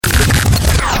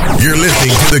You're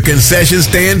listening to the Concession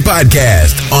Stand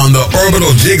Podcast on the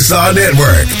Orbital Jigsaw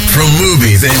Network. From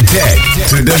movies and tech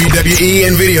to WWE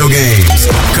and video games,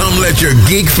 come let your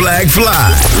geek flag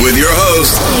fly with your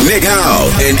hosts, Nick Howell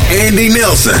and Andy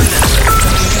Nelson.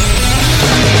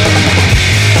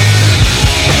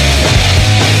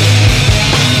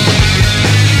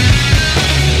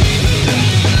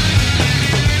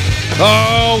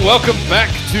 Oh, welcome back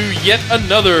to yet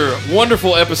another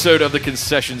wonderful episode of the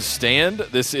Concession Stand.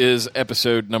 This is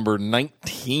episode number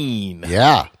 19.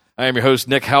 Yeah. I am your host,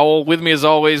 Nick Howell. With me, as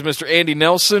always, Mr. Andy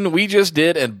Nelson. We just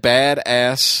did a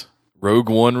badass Rogue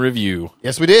One review.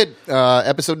 Yes, we did.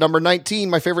 Episode number 19.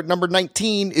 My favorite number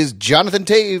 19 is Jonathan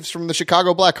Taves from the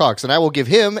Chicago Blackhawks, and I will give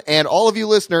him and all of you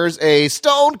listeners a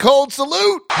stone cold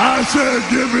salute. I said,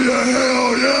 give me a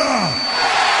hell yeah.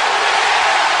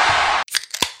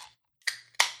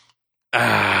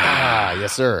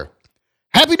 Yes, sir.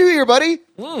 Happy New Year, buddy.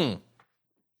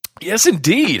 Yes,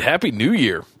 indeed. Happy New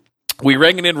Year. We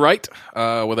rang it in right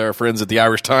with our friends at the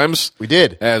Irish Times. We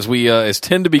did. As we as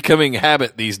tend to becoming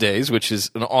habit these days, which is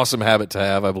an awesome habit to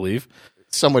have, I believe.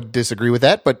 Some would disagree with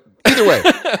that, but either way.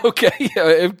 Okay,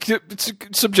 it's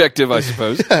subjective, I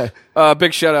suppose.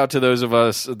 Big shout out to those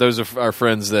of our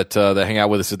friends that hang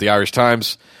out with us at the Irish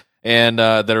Times and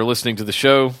that are listening to the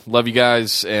show. Love you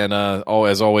guys, and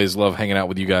as always, love hanging out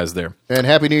with you guys there. And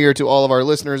Happy New Year to all of our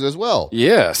listeners as well.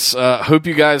 Yes, hope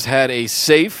you guys had a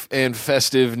safe and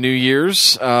festive New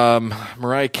Year's.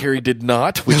 Mariah Carey did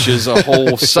not, which is a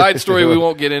whole side story we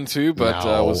won't get into, but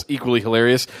was equally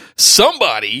hilarious.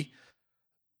 Somebody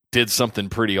did something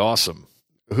pretty awesome.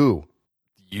 Who?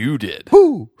 You did.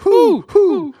 Who?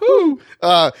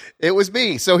 It was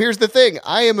me. So here's the thing.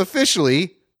 I am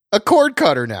officially a cord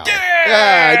cutter now.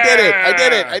 Yeah, I did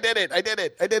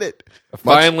it. I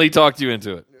finally talked you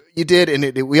into it. You did,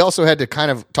 and we also had to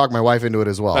kind of talk my wife into it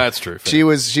as well. That's true. She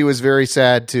was very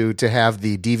sad to have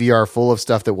the DVR full of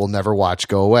stuff that we'll never watch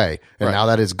go away, and now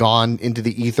that is gone into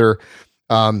the ether.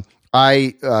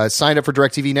 I signed up for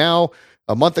DirecTV Now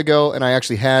a month ago, and I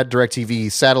actually had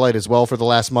DirecTV Satellite as well for the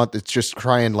last month. It's just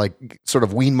try and like sort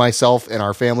of wean myself and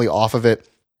our family off of it.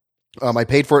 I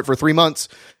paid for it for 3 months.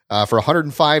 For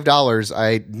 $105,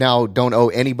 I now don't owe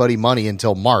anybody money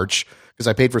until March because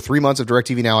I paid for 3 months of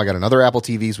DirecTV Now. I got another Apple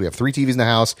TVs. We have 3 TVs in the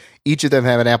house. Each of them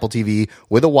have an Apple TV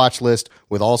with a watch list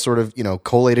with all sort of,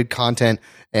 collated content,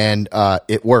 and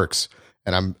it works.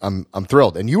 And I'm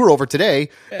thrilled. And you were over today,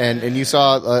 and you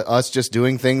saw us just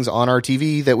doing things on our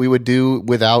TV that we would do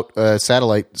without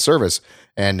satellite service.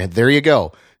 And there you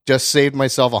go. Just saved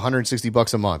myself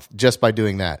 $160 a month just by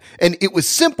doing that. And it was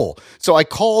simple. So I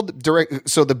called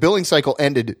so the billing cycle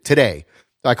ended today.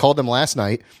 I called them last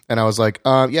night and I was like,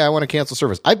 I want to cancel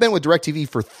service. I've been with DirecTV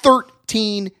for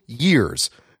 13 years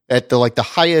at the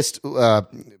highest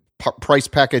price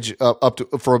package up to,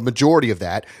 for a majority of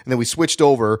that. And then we switched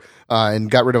over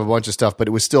and got rid of a bunch of stuff, but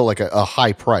it was still like a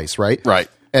high price, right? Right.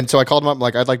 And so I called them up,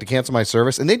 like, I'd like to cancel my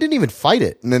service. And they didn't even fight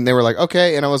it. And then they were like,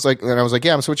 okay. And I was like,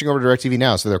 yeah, I'm switching over to DirecTV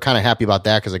Now. So they're kind of happy about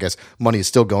that because I guess money is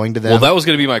still going to them. Well, that was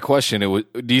going to be my question.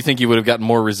 Do you think you would have gotten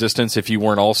more resistance if you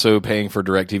weren't also paying for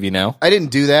DirecTV Now? I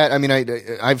didn't do that. I mean,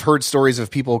 I've heard stories of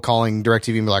people calling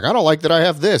DirecTV and be like, I don't like that I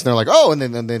have this. And they're like, oh, and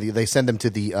then they send them to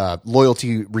the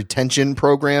loyalty retention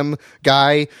program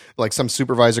guy, like some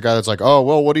supervisor guy that's like, oh,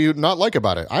 well, what do you not like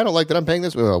about it? I don't like that I'm paying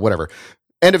this. Whatever.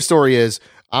 End of story is,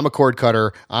 I'm a cord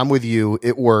cutter. I'm with you.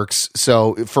 It works.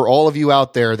 So for all of you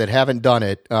out there that haven't done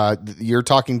it, you're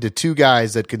talking to 2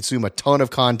 guys that consume a ton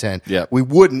of content. Yep. We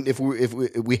wouldn't if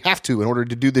we have to in order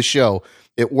to do this show.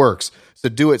 It works. So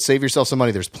do it. Save yourself some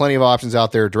money. There's plenty of options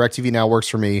out there. DirecTV Now works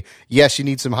for me. Yes, you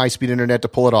need some high-speed internet to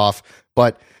pull it off,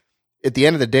 but at the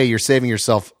end of the day, you're saving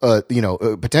yourself,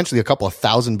 potentially a couple of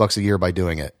 $1,000 a year by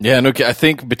doing it. Yeah, no, I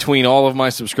think between all of my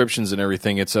subscriptions and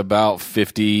everything, it's about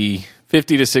 $50 to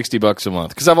 $60 a month.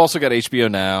 Because I've also got HBO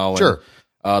Now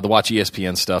and the Watch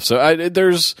ESPN stuff. So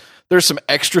there's some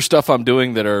extra stuff I'm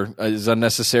doing that is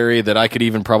unnecessary that I could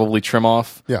even probably trim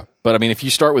off. Yeah. But I mean, if you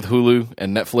start with Hulu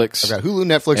and Netflix, I've got Hulu,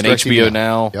 Netflix, and HBO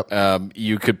Now, yep.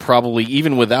 You could probably,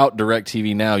 even without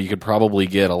DirecTV Now, you could probably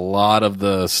get a lot of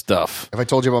the stuff. Have I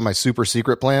told you about my super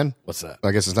secret plan? What's that?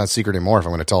 I guess it's not secret anymore if I'm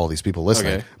going to tell all these people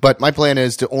listening. Okay. But my plan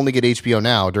is to only get HBO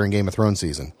Now during Game of Thrones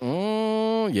season.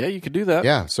 Yeah, you could do that.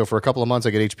 Yeah, so for a couple of months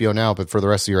I get HBO Now, but for the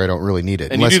rest of the year I don't really need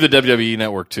it. And you do the WWE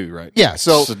Network too, right? Yeah,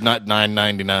 so it's not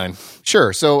 $9.99.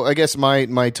 Sure. So I guess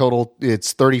my total,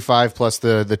 it's $35 plus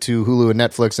the 2 Hulu and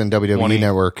Netflix and WWE 20.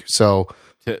 Network. So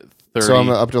 30. So I'm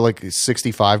up to like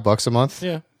 $65 a month.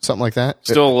 Yeah, something like that.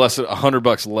 Still less than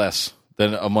 $100 less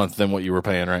than a month than what you were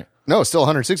paying, right? No, it's still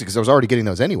 $160 because I was already getting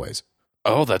those anyways.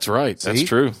 Oh, that's right. That's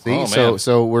true. See? Oh, man.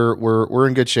 So we're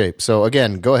in good shape. So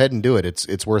again, go ahead and do it.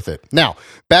 It's worth it. Now,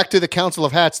 back to the Council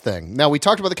of Hats thing. Now, we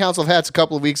talked about the Council of Hats a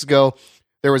couple of weeks ago.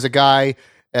 There was a guy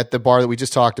at the bar that we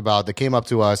just talked about that came up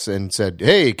to us and said,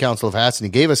 "Hey, Council of Hats," and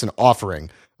he gave us an offering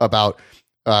about.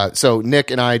 So Nick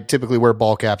and I typically wear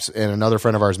ball caps, and another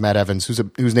friend of ours, Matt Evans,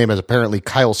 whose name is apparently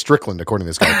Kyle Strickland, according to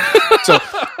this guy. So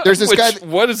there's this guy.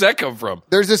 What does that come from?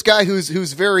 There's this guy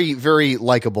who's very, very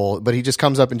likable, but he just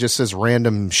comes up and just says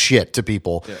random shit to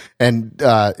people. Yeah.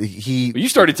 And you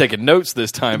started taking notes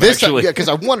this time, actually. Yeah, because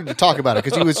I wanted to talk about it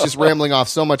because he was just rambling off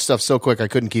so much stuff so quick I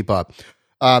couldn't keep up.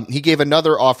 He gave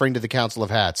another offering to the Council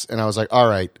of Hats, and I was like, all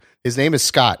right. His name is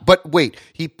Scott. But wait,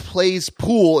 he plays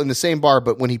pool in the same bar,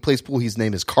 but when he plays pool, his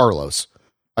name is Carlos.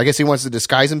 I guess he wants to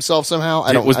disguise himself somehow.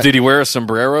 Did he wear a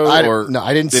sombrero? No,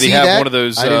 I didn't see that. Did he have one of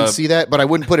those? I didn't see that, but I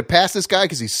wouldn't put it past this guy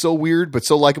because he's so weird, but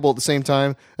so likable at the same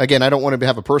time. Again, I don't want to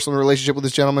have a personal relationship with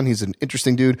this gentleman. He's an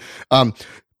interesting dude.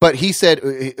 But he said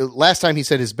last time he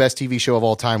said his best TV show of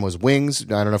all time was Wings. I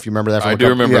don't know if you remember that. I do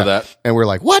remember that. And we're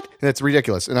like, what? And that's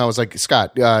ridiculous. And I was like,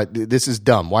 Scott, this is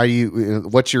dumb. Why do you?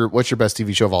 What's your best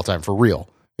TV show of all time for real?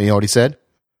 And you know what he said?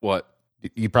 What?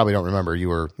 You probably don't remember. You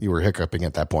were hiccuping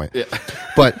at that point. Yeah.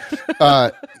 But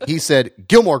he said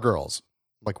Gilmore Girls.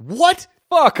 I'm like, what?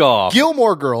 Fuck off.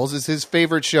 Gilmore Girls is his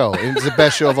favorite show. It's the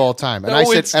best show of all time. And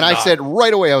I said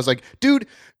right away, I was like, dude,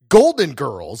 Golden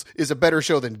Girls is a better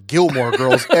show than Gilmore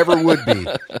Girls ever would be,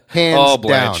 hands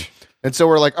down. And so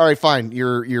we're like, all right, fine.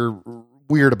 You're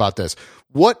weird about this.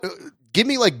 What? Give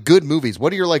me like good movies.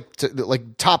 What are your like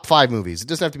top 5 movies? It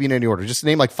doesn't have to be in any order. Just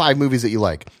name like 5 movies that you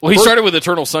like. Well, he started with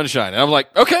Eternal Sunshine, and I'm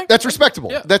like, okay, that's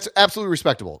respectable. Yeah. That's absolutely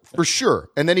respectable for sure.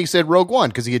 And then he said Rogue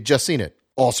One because he had just seen it.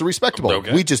 Also respectable.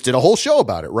 Okay. We just did a whole show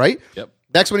about it, right? Yep.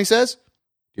 Next one he says, do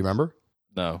you remember?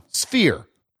 No. Sphere.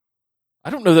 I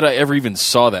don't know that I ever even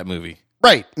saw that movie.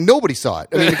 Right. Nobody saw it.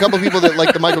 I mean, a couple of people that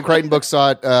like the Michael Crichton book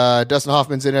saw it. Dustin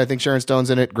Hoffman's in it. I think Sharon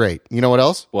Stone's in it. Great. You know what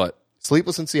else? What?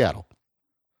 Sleepless in Seattle.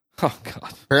 Oh,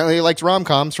 God. Apparently he likes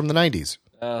rom-coms from the 90s.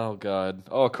 Oh, God.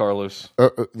 Oh, Carlos.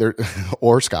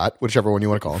 Or Scott, whichever one you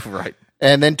want to call him. Right.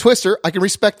 And then Twister. I can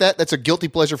respect that. That's a guilty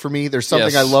pleasure for me. There's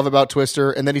something I love about Twister.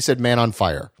 And then he said Man on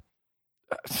Fire.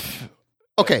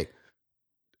 Okay.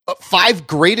 5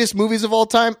 greatest movies of all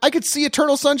time. I could see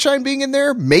Eternal Sunshine being in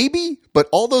there, maybe, but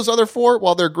all those other 4,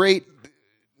 while they're great,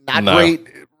 not great.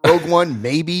 Rogue One,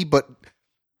 maybe, but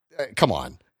come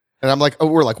on. And I'm like,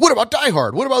 we're like, what about Die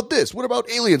Hard? What about this? What about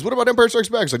Aliens? What about Empire Strikes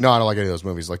Back? It's like, no, I don't like any of those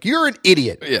movies. Like, you're an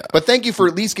idiot. Yeah. But thank you for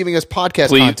at least giving us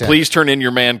podcast content. Please turn in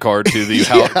your man card to the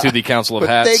to the Council of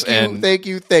Hats. Thank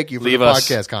you for the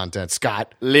podcast content,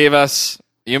 Scott. Leave us.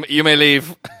 You may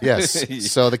leave.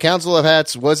 Yes. So the Council of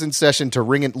Hats was in session to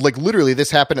ring in. Like literally, this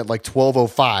happened at like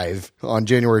 12:05 on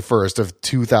January 1st of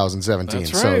 2017.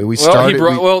 That's right. So we started.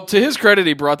 Well, to his credit,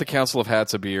 he brought the Council of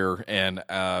Hats a beer, and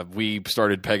we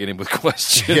started pegging him with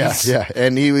questions. Yeah.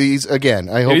 And he's again.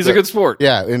 I hope he's a good sport.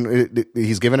 Yeah, and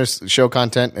he's given us show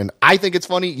content, and I think it's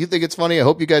funny. You think it's funny. I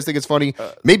hope you guys think it's funny.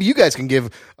 Maybe you guys can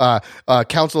give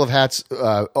Council of Hats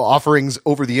offerings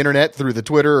over the internet through the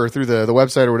Twitter or through the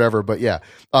website or whatever. But yeah.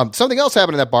 Something else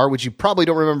happened in that bar, which you probably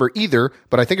don't remember either,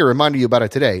 but I think I reminded you about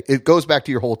it today. It goes back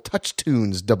to your whole Touch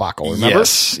Tunes debacle, remember?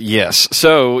 Yes.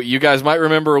 So you guys might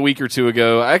remember a week or two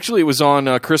ago. Actually, it was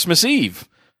on Christmas Eve.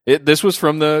 This was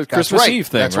from the Christmas Eve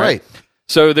thing. That's right.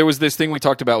 So there was this thing we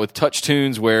talked about with Touch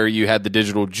Tunes where you had the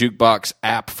digital jukebox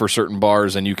app for certain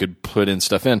bars and you could put in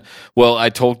stuff in. Well, I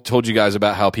told you guys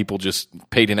about how people just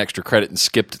paid an extra credit and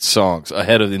skipped songs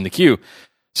ahead of in the queue.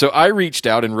 So I reached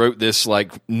out and wrote this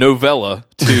like novella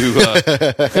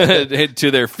to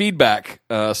to their feedback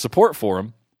support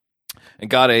forum, and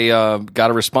got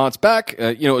a response back.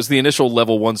 It was the initial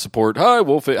level 1 support. Hi,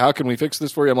 how can we fix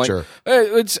this for you? I'm like, sure.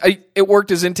 Hey, it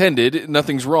worked as intended.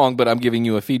 Nothing's wrong, but I'm giving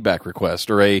you a feedback request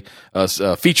or a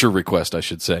feature request, I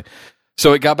should say.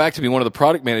 So it got back to me. One of the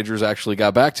product managers actually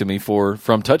got back to me from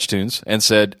TouchTunes and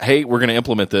said, hey, we're going to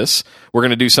implement this. We're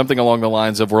going to do something along the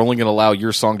lines of we're only going to allow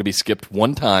your song to be skipped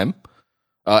one time,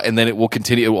 and then it will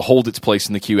continue. It will hold its place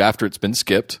in the queue after it's been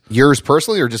skipped. Yours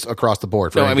personally or just across the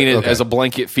board? No, I mean, as a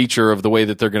blanket feature of the way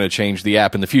that they're going to change the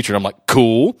app in the future. And I'm like,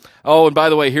 cool. Oh, and by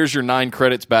the way, here's your 9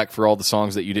 credits back for all the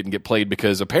songs that you didn't get played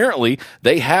because apparently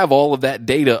they have all of that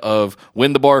data of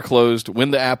when the bar closed,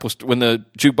 when the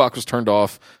jukebox was turned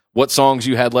off, what songs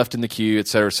you had left in the queue, et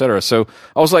cetera, et cetera. So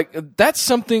I was like, that's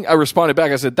something. I responded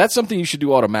back. I said, that's something you should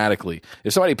do automatically.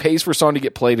 If somebody pays for a song to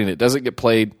get played and it doesn't get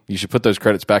played, you should put those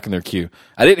credits back in their queue.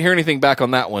 I didn't hear anything back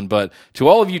on that one, but to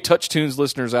all of you Touch Tunes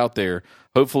listeners out there,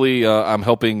 hopefully I'm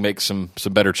helping make some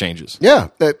better changes. Yeah.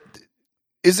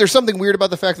 Is there something weird about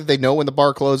the fact that they know when the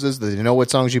bar closes, that they know what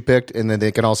songs you picked, and then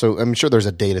they can also, I'm sure there's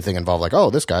a data thing involved, like,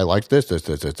 oh, this guy likes this,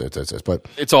 but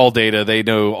it's all data. They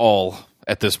know all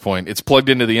at this point. It's plugged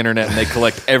into the internet, and they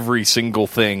collect every single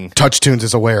thing. TouchTunes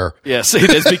is aware. Yes, it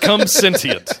has become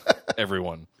sentient,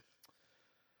 everyone.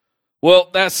 Well,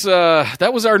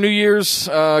 that was our New Year's,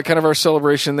 kind of our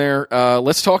celebration there.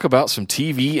 Let's talk about some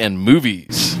TV and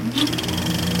movies.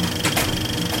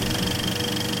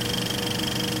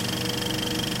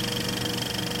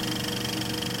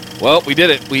 Well, we did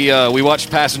it. We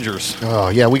watched Passengers. Oh,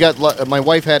 yeah. My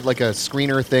wife had like a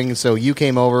screener thing, so you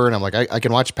came over, and I'm like, I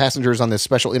can watch Passengers on this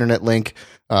special internet link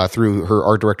through her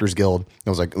Art Directors Guild. I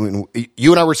was like,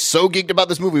 you and I were so geeked about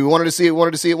this movie. We wanted to see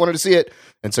it.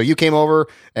 And so you came over,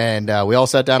 and we all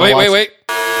sat down and watched. Wait.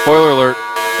 Spoiler alert.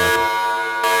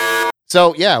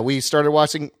 So, yeah, we started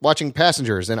watching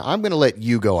Passengers, and I'm going to let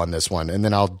you go on this one, and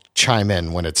then I'll chime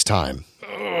in when it's time.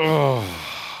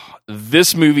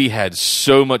 This movie had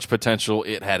so much potential.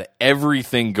 It had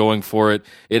everything going for it.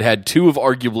 It had two of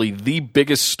arguably the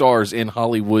biggest stars in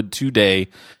Hollywood today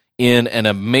in an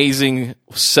amazing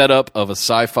setup of a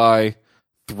sci-fi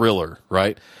thriller,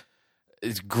 right?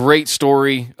 It's a great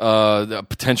story,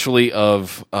 potentially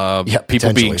of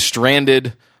people being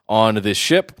stranded on this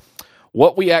ship.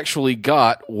 What we actually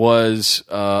got was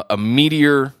a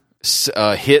meteor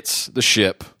hits the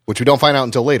ship. Which we don't find out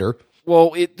until later.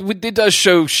 Well, it does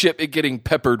show it getting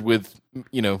peppered with,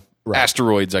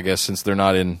 asteroids, I guess, since they're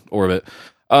not in orbit.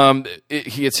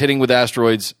 It's hitting with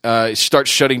asteroids. It starts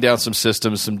shutting down some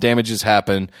systems. Some damages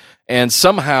happen, and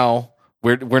somehow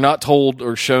we're not told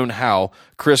or shown how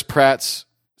Chris Pratt's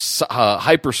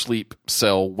hypersleep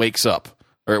cell wakes up,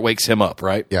 or it wakes him up,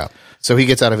 right? Yeah. So he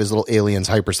gets out of his little aliens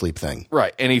hypersleep thing,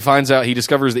 right? And he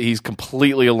discovers that he's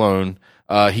completely alone.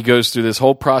 He goes through this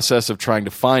whole process of trying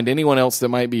to find anyone else that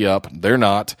might be up. They're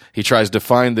not. He finds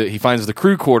the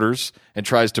crew quarters and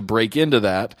tries to break into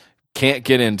that. Can't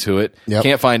get into it. Yep.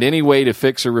 Can't find any way to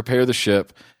fix or repair the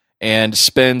ship, and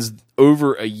spends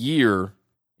over a year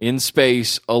in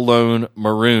space alone,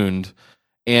 marooned,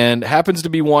 and happens to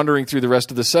be wandering through the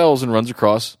rest of the cells and runs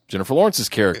across Jennifer Lawrence's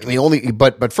character.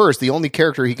 But first, the only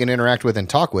character he can interact with and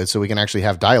talk with, so we can actually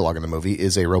have dialogue in the movie,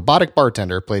 is a robotic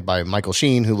bartender played by Michael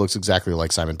Sheen, who looks exactly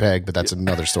like Simon Pegg, but that's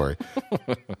another story.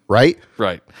 Right?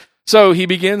 Right. So he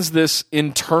begins this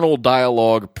internal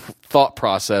dialogue thought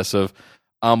process of,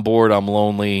 I'm bored, I'm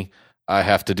lonely, I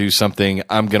have to do something.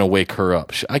 I'm going to wake her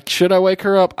up. Should I wake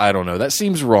her up? I don't know. That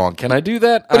seems wrong. Can I do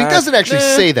that? But he doesn't actually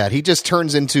say that. He just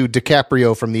turns into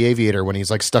DiCaprio from The Aviator when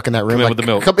he's like stuck in that room. Come in with the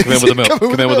milk. Come in with the milk.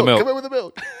 Come in with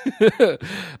the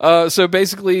milk. So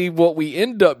basically what we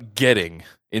end up getting,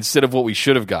 instead of what we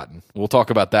should have gotten, we'll talk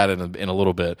about that in a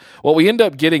little bit. What we end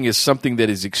up getting is something that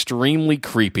is extremely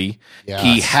creepy. Yes.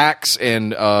 He hacks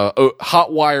and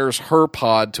hot wires her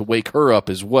pod to wake her up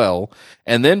as well,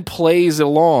 and then plays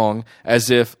along as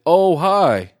if, oh,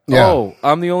 hi. Yeah. Oh,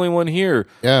 I'm the only one here.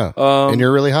 Yeah. And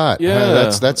you're really hot.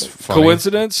 Yeah. That's funny.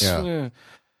 Coincidence? Yeah.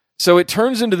 So it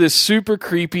turns into this super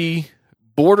creepy,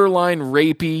 borderline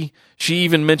rapey. She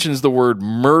even mentions the word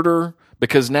murder,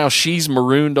 because now she's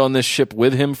marooned on this ship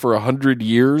with him for 100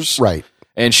 years. Right.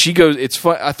 And she goes, it's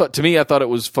fun. I thought it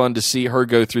was fun to see her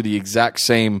go through the exact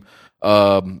same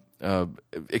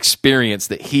experience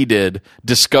that he did,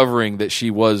 discovering that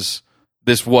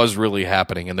this was really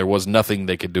happening and there was nothing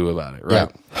they could do about it.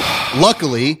 Right. Yeah.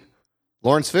 Luckily,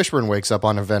 Lawrence Fishburne wakes up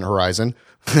on Event Horizon,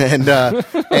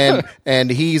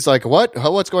 and he's like,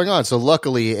 what's going on? So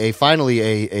luckily,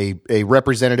 finally a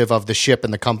representative of the ship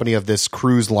and the company of this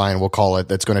cruise line, we'll call it,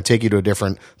 that's going to take you to a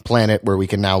different planet where we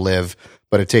can now live,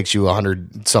 but it takes you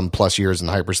 100 some plus years in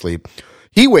hypersleep.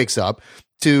 He wakes up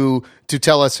to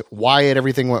tell us why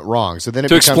everything went wrong. So then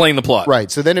explain the plot. Right.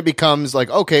 So then it becomes like,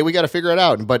 okay, we got to figure it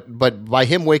out. But by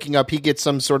him waking up, he gets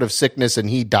some sort of sickness and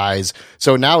he dies.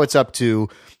 So now it's up to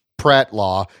Pratt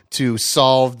Law to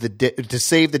save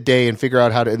the day and figure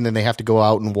out how to, and then they have to go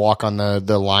out and walk on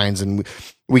the lines, and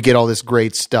we get all this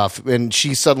great stuff, and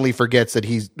she suddenly forgets that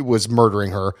he was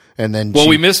murdering her, and then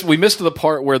we missed the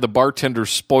part where the bartender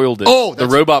spoiled it. Oh, the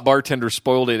robot bartender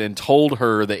spoiled it and told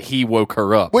her that he woke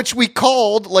her up, which we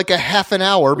called like a half an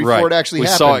hour before it actually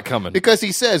happened. We saw it coming because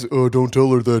he says, "Oh, don't tell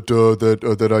her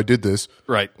that I did this."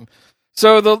 Right.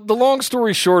 So the long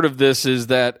story short of this is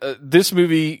that this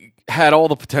movie had all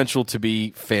the potential to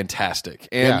be fantastic,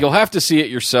 and you'll have to see it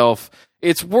yourself.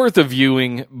 It's worth a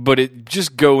viewing, but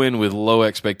just go in with low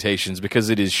expectations because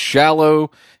it is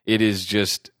shallow. It is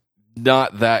just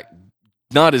not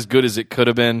as good as it could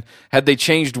have been. Had they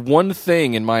changed one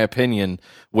thing, in my opinion,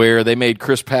 where they made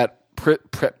Chris Pratt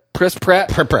Chris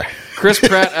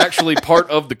Pratt actually part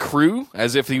of the crew,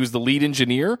 as if he was the lead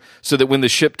engineer, so that when the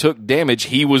ship took damage,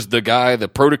 he was the guy. The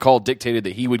protocol dictated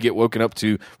that he would get woken up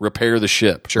to repair the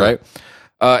ship. Sure. Right.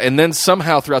 And then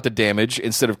somehow throughout the damage,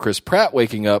 instead of Chris Pratt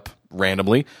waking up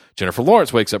randomly, Jennifer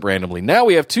Lawrence wakes up randomly. Now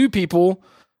we have two people,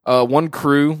 one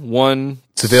crew, one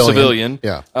civilian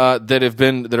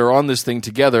that are on this thing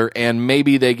together, and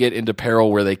maybe they get into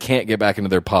peril where they can't get back into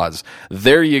their pods.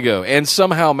 There you go. And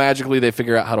somehow magically they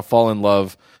figure out how to fall in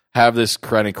love, have this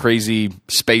kind of crazy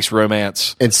space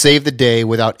romance, and save the day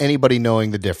without anybody knowing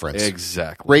the difference.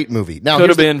 Exactly. Great movie. Now could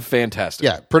have been fantastic.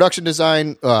 Yeah, production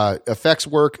design, effects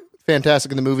work,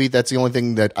 fantastic in the movie. That's the only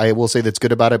thing that I will say that's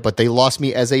good about it, but they lost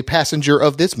me as a passenger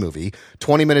of this movie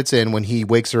 20 minutes in when he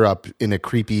wakes her up in a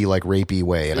creepy, like rapey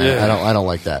way, and I don't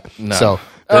like that. No. So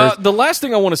the last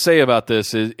thing I want to say about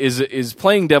this is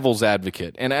playing devil's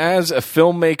advocate, and as a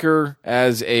filmmaker,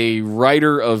 as a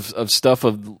writer of stuff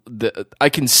I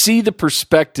can see the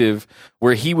perspective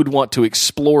where he would want to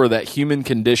explore that human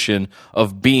condition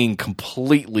of being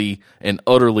completely and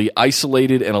utterly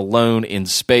isolated and alone in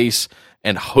space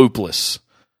and hopeless.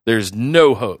 There's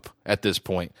no hope at this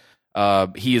point.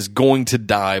 He is going to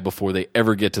die before they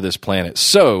ever get to this planet.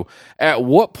 So, at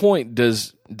what point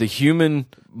does the human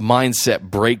mindset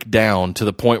break down to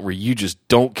the point where you just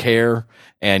don't care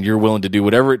and you're willing to do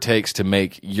whatever it takes to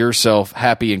make yourself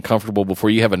happy and comfortable before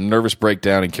you have a nervous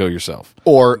breakdown and kill yourself?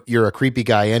 Or you're a creepy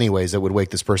guy anyways that would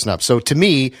wake this person up. So to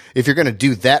me, if you're going to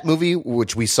do that movie,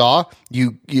 which we saw,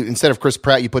 you instead of Chris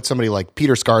Pratt, you put somebody like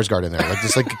Peter Skarsgård in there, like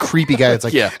this like a creepy guy that's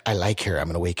like, I like her, I'm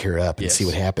going to wake her up and see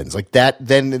what happens. Like that,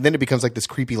 then it becomes like this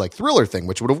creepy like thriller thing,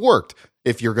 which would have worked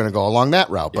if you're going to go along that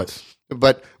route.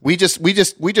 But we just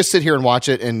sit here and watch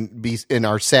it and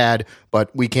are sad,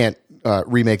 but we can't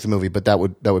remake the movie. But that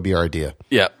would be our idea.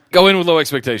 Yeah, go in with low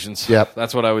expectations. Yep,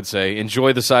 that's what I would say.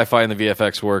 Enjoy the sci-fi and the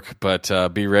VFX work, but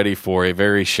be ready for a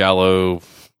very shallow,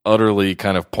 utterly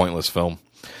kind of pointless film.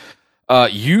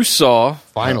 You saw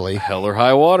finally Hell or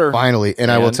High Water, and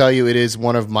I will tell you, it is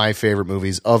one of my favorite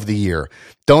movies of the year.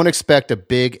 Don't expect a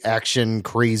big action,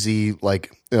 crazy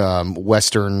like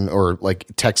Western or like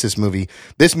Texas movie.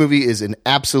 This movie is an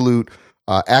absolute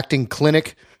acting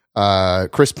clinic.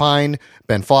 Chris Pine,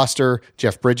 Ben Foster,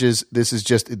 Jeff Bridges. This is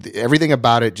just everything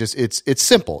about it. Just it's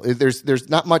simple. There's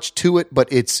not much to it, but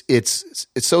it's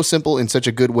so simple in such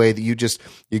a good way that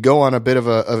you go on a bit of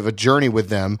a journey with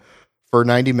them for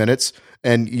 90 minutes,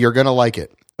 and you're gonna like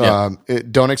it. Yeah.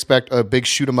 Don't expect a big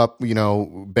shoot 'em up,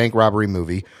 bank robbery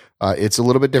movie. It's a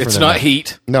little bit different. It's not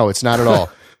Heat. No, it's not at all.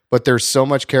 But there's so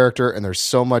much character and there's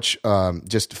so much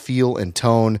just feel and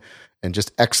tone and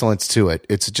just excellence to it.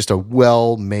 It's just a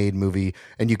well-made movie,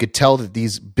 and you could tell that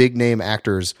these big-name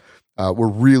actors were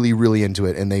really, really into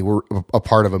it, and they were a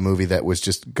part of a movie that was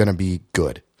just going to be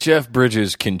good. Jeff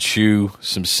Bridges can chew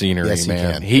some scenery, yes,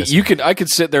 man. He can. I could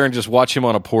sit there and just watch him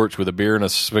on a porch with a beer and a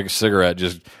cigarette,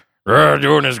 just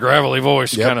doing his gravelly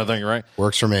voice kind of thing, right?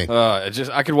 Works for me.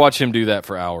 I could watch him do that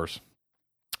for hours.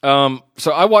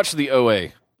 So I watched the OA.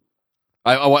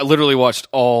 I literally watched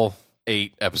all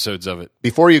 8 episodes of it.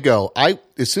 Before you go,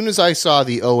 as soon as I saw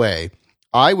the OA,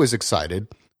 I was excited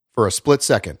for a split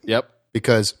second. Yep.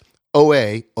 Because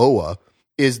Oa,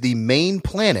 is the main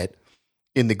planet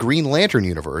in the Green Lantern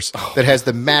universe that has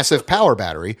the massive power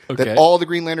battery that all the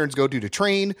Green Lanterns go to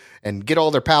train and get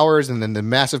all their powers, and then the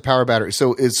massive power battery.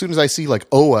 So as soon as I see like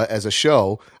Oa as a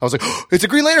show, I was like, it's a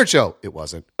Green Lantern show. It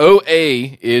wasn't.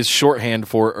 OA is shorthand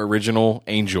for Original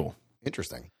Angel.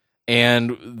 Interesting.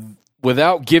 And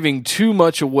without giving too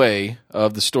much away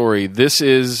of the story, this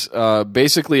is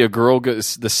basically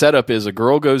the setup is a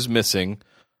girl goes missing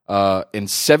in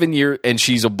 7 years, and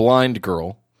she's a blind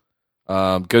girl.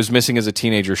 Goes missing as a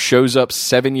teenager, shows up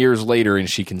 7 years later, and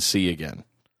she can see again.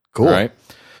 Cool. Right?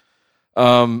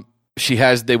 When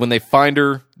they find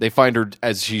her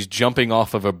as she's jumping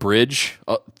off of a bridge,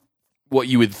 what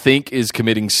you would think is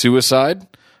committing suicide,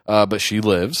 but she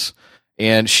lives.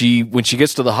 And when she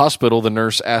gets to the hospital, the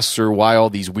nurse asks her why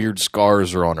all these weird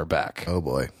scars are on her back. Oh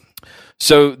boy.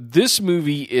 So this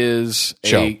movie is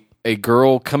a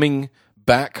girl coming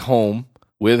back home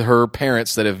with her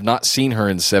parents that have not seen her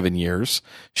in 7 years.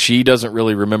 She doesn't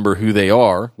really remember who they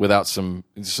are without some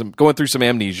going through some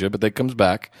amnesia, but that comes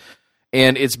back.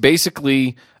 And it's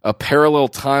basically a parallel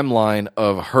timeline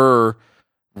of her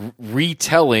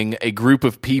retelling a group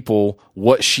of people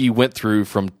what she went through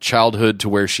from childhood to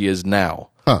where she is now.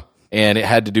 Huh. And it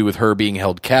had to do with her being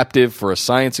held captive for a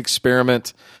science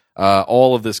experiment.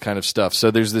 all of this kind of stuff.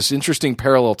 So there's this interesting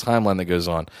parallel timeline that goes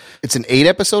on. It's an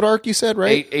 8-episode arc, you said,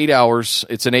 right? 8 hours.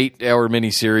 It's an 8-hour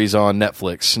miniseries on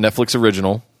Netflix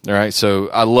original. All right. So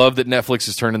I love that Netflix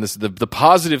is turning this. The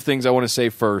positive things I want to say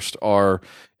first are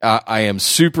I am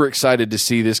super excited to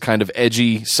see this kind of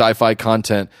edgy sci-fi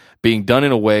content being done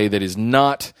in a way that is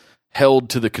not held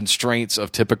to the constraints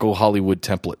of typical Hollywood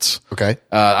templates. Okay.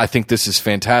 I think this is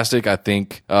fantastic. I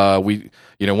think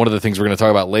one of the things we're going to talk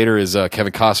about later is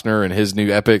Kevin Costner and his new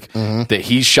epic that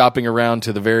he's shopping around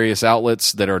to the various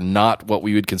outlets that are not what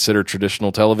we would consider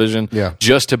traditional television,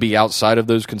 just to be outside of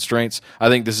those constraints. I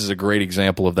think this is a great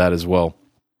example of that as well.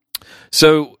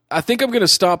 So I think I'm going to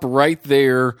stop right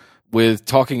there with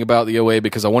talking about the OA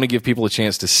because I want to give people a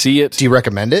chance to see it. Do you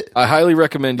recommend it? I highly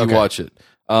recommend you watch it.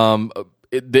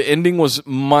 The ending was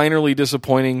minorly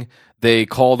disappointing. They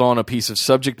called on a piece of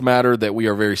subject matter that we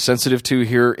are very sensitive to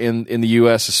here in the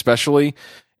U.S. especially,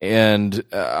 and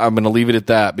I'm going to leave it at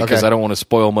that because I don't want to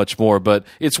spoil much more. But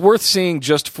it's worth seeing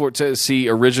just to see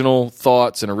original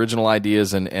thoughts and original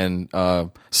ideas and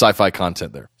sci-fi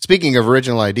content there. Speaking of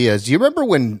original ideas, do you remember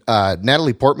when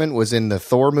Natalie Portman was in the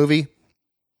Thor movie?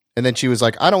 And then she was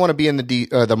like, I don't want to be in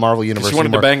the Marvel universe She wanted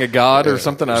anymore. to bang a god or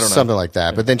something? I don't know. Something like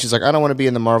that. But then she's like, I don't want to be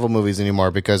in the Marvel movies anymore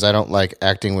because I don't like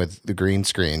acting with the green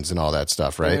screens and all that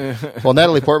stuff, right? Well,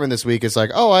 Natalie Portman this week is like,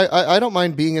 oh, I don't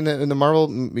mind being in the Marvel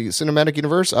Cinematic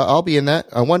Universe. I'll be in that.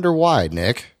 I wonder why,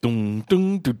 Nick. Dum,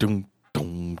 dum, dum, dum,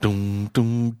 dum, dum,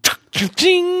 dum,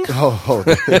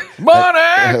 money!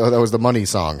 That was the money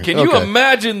song. Can you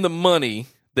imagine the money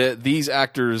that these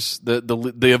actors,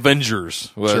 the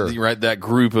Avengers, right, that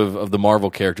group of the Marvel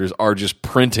characters are just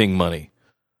printing money.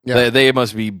 Yeah. They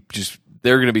must be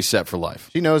they're going to be set for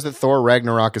life. She knows that Thor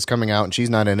Ragnarok is coming out and she's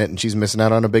not in it and she's missing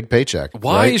out on a big paycheck.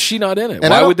 Why is she not in it?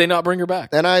 Why would they not bring her back?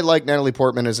 And I like Natalie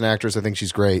Portman as an actress. I think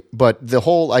she's great. But the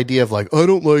whole idea of like, I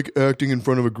don't like acting in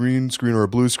front of a green screen or a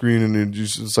blue screen, and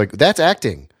it's like, that's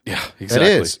acting. Yeah, exactly.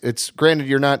 It is. It's granted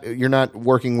you're not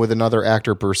working with another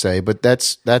actor per se, but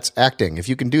that's acting. If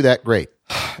you can do that, great.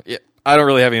 Yeah, I don't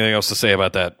really have anything else to say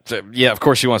about that. Yeah, of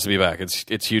course she wants to be back.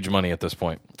 It's huge money at this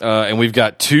point. And we've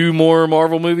got 2 more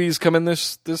Marvel movies coming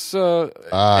this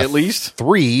at least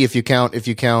 3 if you count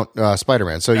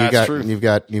Spider-Man. So we'll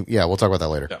talk about that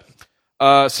later.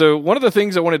 Yeah. So one of the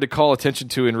things I wanted to call attention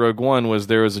to in Rogue One was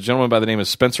there was a gentleman by the name of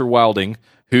Spencer Wilding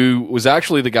who was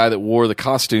actually the guy that wore the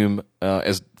costume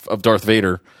of Darth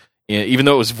Vader, even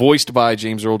though it was voiced by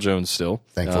James Earl Jones still,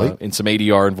 thankfully, in some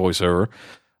ADR and voiceover.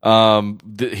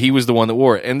 He was the one that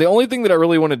wore it. And the only thing that I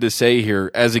really wanted to say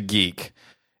here as a geek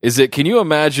is that can you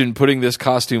imagine putting this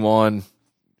costume on,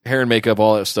 hair and makeup,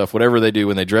 all that stuff, whatever they do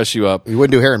when they dress you up. He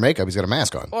wouldn't do hair and makeup. He's got a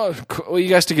mask on. Well, you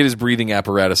guys to get his breathing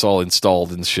apparatus all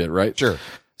installed and shit, right? Sure.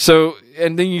 So,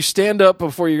 and then you stand up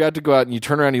before you got to go out and you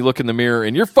turn around and you look in the mirror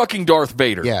and you're fucking Darth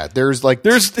Vader. Yeah, there's like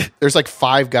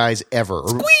 5 guys ever.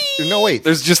 No, wait.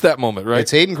 There's just that moment, right? It's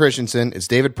Hayden Christensen, it's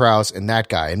David Prowse, and that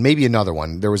guy, and maybe another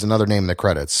one. There was another name in the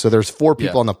credits. So there's 4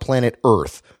 people on the planet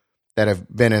Earth that have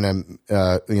been in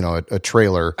a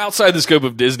trailer outside the scope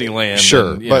of Disneyland.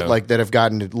 Sure, but like that have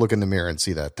gotten to look in the mirror and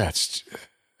see that.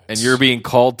 And you're being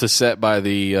called to set by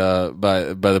the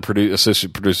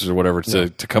associate producers or whatever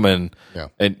to come in. Yeah.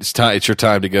 And it's your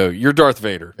time to go. You're Darth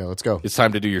Vader. Yeah, let's go. It's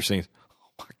time to do your scenes.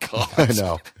 Oh my God. I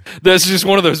know. That's just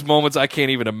one of those moments I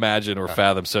can't even imagine or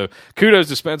fathom. So kudos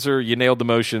to Spencer. You nailed the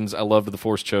motions. I loved the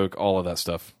Force choke, all of that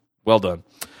stuff. Well done.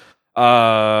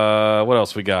 What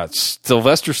else we got?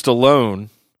 Sylvester Stallone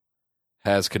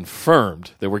has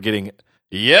confirmed that we're getting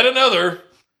yet another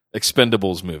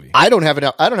Expendables movie. I don't have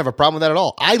a problem with that at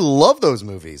all. I love those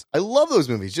movies.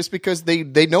 Just because they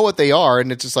know what they are,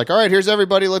 and it's just like, all right, here's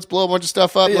everybody. Let's blow a bunch of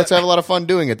stuff up. Yeah. Let's have a lot of fun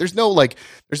doing it. There's no weight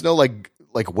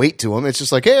to them. It's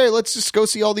just like, hey, let's just go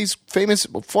see all these famous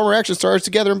former action stars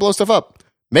together and blow stuff up.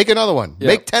 Make another one. Yeah.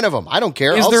 Make 10 of them. I don't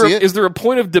care. I'll see it. Is there a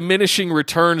point of diminishing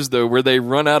returns though, where they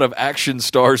run out of action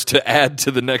stars to add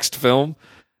to the next film?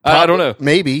 I don't know.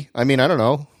 Maybe. I mean, I don't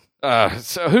know.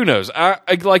 So who knows? I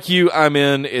like you. I'm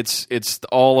in. It's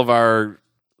all of our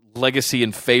legacy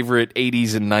and favorite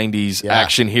 80s and 90s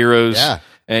action heroes,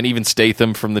 and even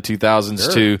Statham from the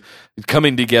 2000s too,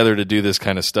 coming together to do this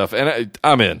kind of stuff. And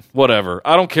I'm in. Whatever.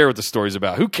 I don't care what the story's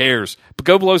about. Who cares? But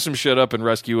go blow some shit up and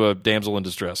rescue a damsel in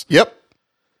distress. Yep.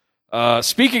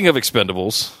 Speaking of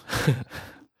Expendables,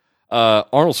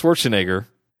 Arnold Schwarzenegger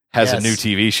has a new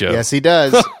TV show. Yes, he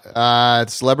does.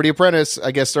 Celebrity Apprentice,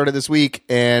 I guess, started this week,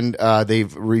 and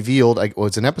they've revealed.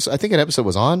 It's an episode. I think an episode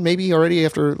was on maybe already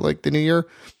after like the new year.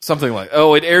 Something like.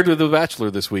 Oh, it aired with The Bachelor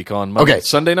this week on Monday,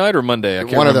 Sunday night or Monday. I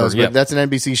can't One remember. of those. But that's an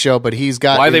NBC show. But he's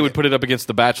got why they would put it up against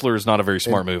The Bachelor is not a very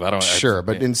smart move.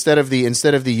 But instead of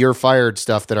the you're fired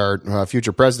stuff that our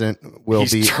future president will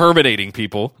be terminating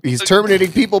people. He's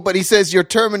terminating people, but he says you're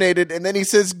terminated, and then he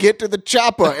says get to the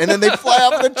chopper, and then they fly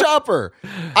off the chopper.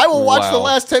 I will watch the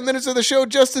last 10 minutes of the show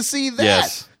just to see that.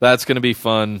 Yes, that's going to be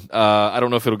fun. I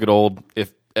don't know if it'll get old,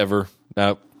 if ever.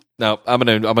 No, I'm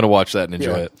gonna watch that and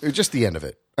enjoy it. Just the end of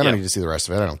it. I don't need to see the rest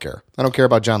of it. I don't care. I don't care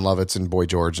about John Lovitz and Boy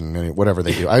George and whatever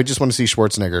they do. I just want to see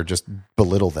Schwarzenegger just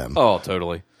belittle them. Oh,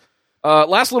 totally.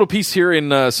 Last little piece here in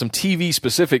some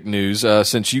TV-specific news.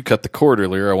 Since you cut the cord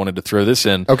earlier, I wanted to throw this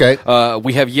in. Okay.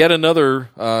 We have yet another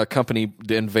company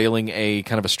unveiling a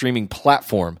kind of a streaming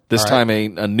platform. This time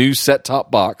a new set-top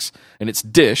box, and it's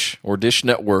Dish, or Dish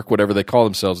Network, whatever they call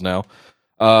themselves now,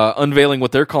 unveiling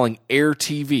what they're calling Air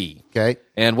TV. Okay.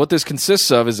 And what this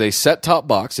consists of is a set-top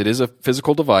box. It is a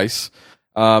physical device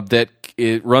that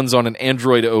it runs on an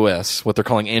Android OS, what they're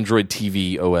calling Android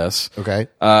TV OS. Okay.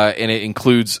 And it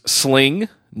includes Sling,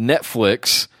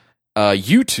 Netflix,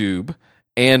 YouTube,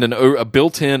 and a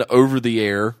built-in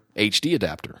over-the-air HD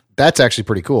adapter. That's actually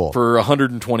pretty cool. For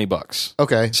 $120.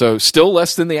 Okay. So still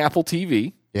less than the Apple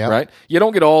TV. Yeah. Right? You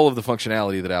don't get all of the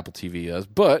functionality that Apple TV does,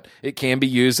 but it can be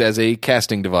used as a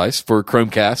casting device for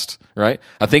Chromecast, right?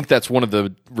 I think that's one of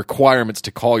the requirements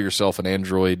to call yourself an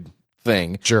Android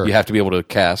thing. Sure. You have to be able to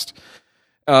cast.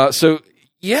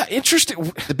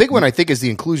 Interesting. The big one, I think, is the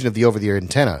inclusion of the over-the-air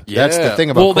antenna. Yeah. That's the thing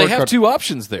about. Well, they have two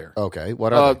options there. Okay,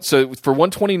 what are they? So for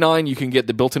 $129, you can get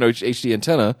the built-in HD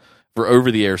antenna for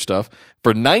over-the-air stuff.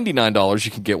 For $99,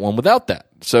 you can get one without that.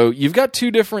 So you've got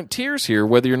two different tiers here,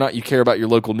 whether or not you care about your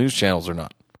local news channels or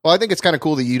not. Well, I think it's kind of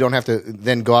cool that you don't have to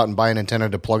then go out and buy an antenna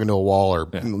to plug into a wall or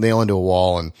nail into a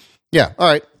wall. And all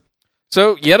right.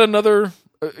 So yet another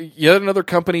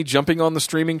company jumping on the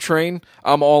streaming train.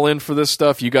 I'm all in for this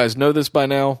stuff. You guys know this by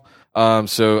now.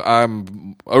 So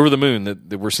I'm over the moon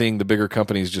that we're seeing the bigger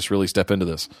companies just really step into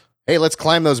this. Hey, let's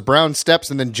climb those brown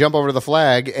steps and then jump over to the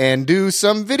flag and do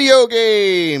some video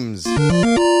games.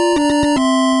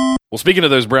 Well, speaking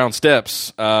of those brown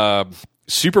steps,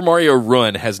 Super Mario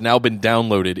Run has now been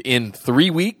downloaded in 3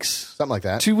 weeks. Something like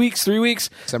that. 2 weeks, 3 weeks.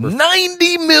 December.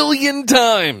 90 million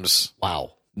times.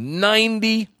 Wow.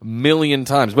 90 million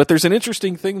times. But there's an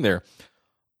interesting thing there.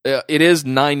 It is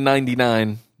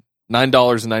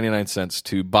 $9.99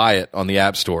 to buy it on the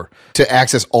App Store. To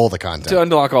access all the content. To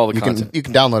unlock all the content. You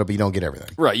can download it, but you don't get everything.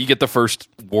 Right. You get the first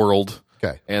world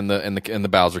and the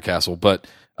Bowser Castle, but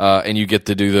and you get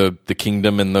to do the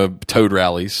kingdom and the Toad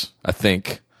rallies, I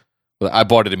think. I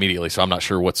bought it immediately, so I'm not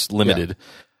sure what's limited.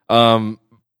 Yeah.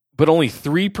 But only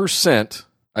 3%,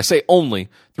 I say only,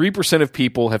 3% of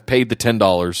people have paid the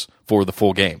 $10 for the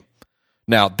full game.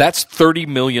 Now, that's $30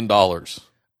 million. But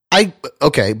I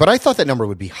thought that number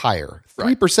would be higher.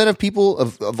 3% of people,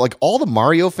 of like all the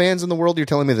Mario fans in the world, you're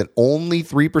telling me that only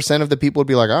 3% of the people would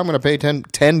be like, I'm going to pay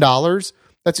 $10?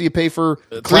 That's what you pay for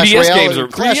Clash Royale,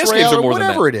 Clash Royale or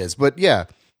whatever it is. But yeah,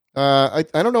 I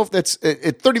don't know if that's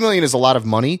 30 million is a lot of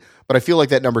money, but I feel like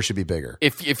that number should be bigger.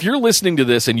 If you're listening to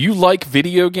this and you like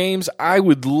video games, I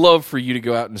would love for you to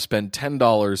go out and spend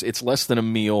 $10. It's less than a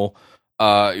meal.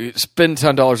 Spend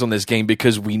 $10 on this game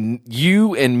because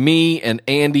you and me and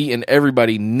Andy and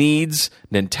everybody needs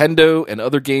Nintendo and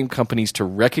other game companies to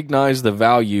recognize the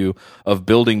value of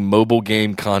building mobile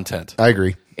game content. I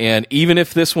agree. And even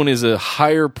if this one is a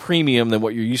higher premium than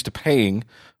what you're used to paying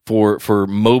for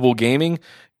mobile gaming,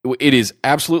 it is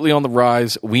absolutely on the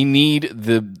rise. We need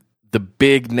the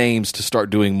big names to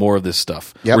start doing more of this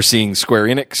stuff. Yep. We're seeing Square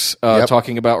Enix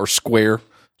talking about, or Square,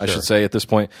 I should say at this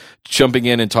point, jumping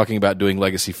in and talking about doing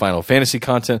legacy Final Fantasy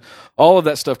content. All of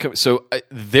that stuff. So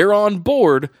they're on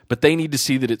board, but they need to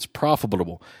see that it's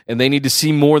profitable. And they need to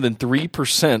see more than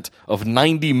 3% of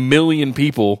 90 million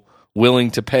people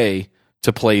willing to pay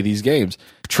to play these games.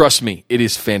 Trust me, it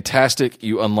is fantastic.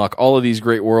 You unlock all of these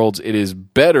great worlds. It is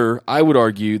better, I would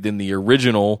argue, than the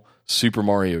original Super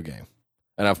Mario game.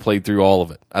 And I've played through all of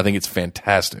it. I think it's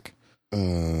fantastic.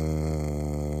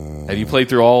 Have you played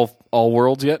through all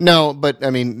worlds yet? No, but I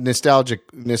mean, nostalgia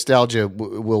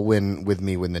will win with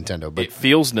me with Nintendo. But it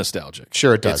feels nostalgic.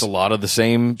 Sure, it does. It's a lot of the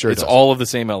same. Sure, it's all of the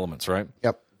same elements, right?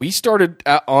 Yep. We started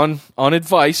on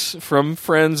advice from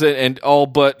friends and all,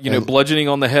 but bludgeoning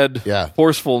on the head,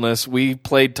 forcefulness. We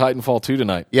played Titanfall 2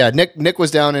 tonight. Yeah, Nick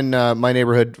was down in my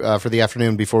neighborhood for the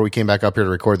afternoon before we came back up here to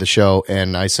record the show,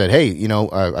 and I said, "Hey,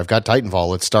 I've got Titanfall.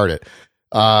 Let's start it."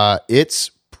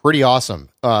 It's pretty awesome.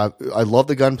 I love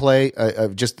the gunplay.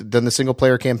 I've just done the single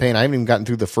player campaign. I haven't even gotten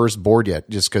through the first board yet,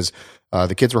 just because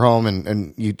the kids were home,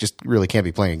 and you just really can't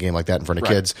be playing a game like that in front of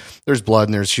kids. There's blood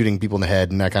and there's shooting people in the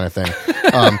head and that kind of thing.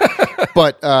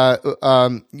 But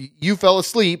you fell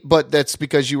asleep, but that's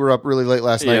because you were up really late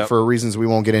last night for reasons we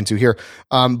won't get into here.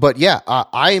 But yeah,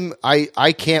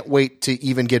 I can't wait to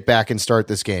even get back and start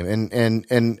this game.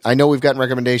 And I know we've gotten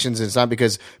recommendations, and it's not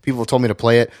because people have told me to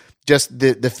play it. Just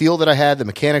the feel that I had, the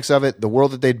mechanics of it, the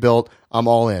world that they'd built, I'm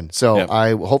all in. So I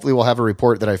hopefully will have a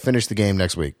report that I finished the game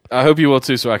next week. I hope you will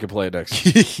too, so I can play it next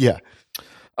week. Yeah.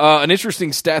 An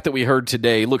interesting stat that we heard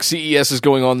today. Look, CES is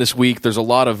going on this week. There's a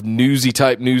lot of newsy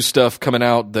type news stuff coming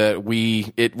out that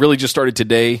it really just started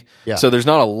today. Yeah. So there's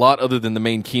not a lot other than the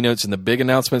main keynotes and the big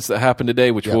announcements that happened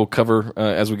today, which we'll cover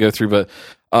as we go through. But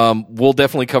we'll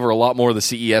definitely cover a lot more of the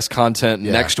CES content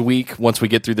next week once we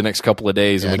get through the next couple of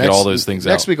days and we get all those things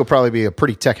out. Next week will probably be a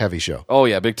pretty tech heavy show. Oh,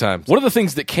 yeah, big time. One of the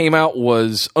things that came out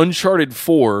was Uncharted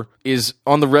 4 is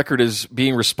on the record as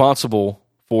being responsible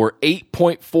for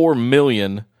 8.4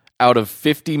 million out of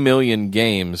 50 million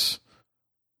games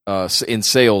in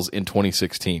sales in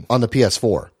 2016. On the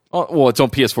PS4. Well, it's on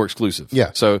PS4 exclusive.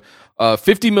 Yeah. So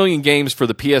 50 million games for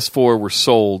the PS4 were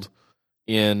sold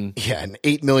in... Yeah, and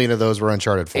 8 million of those were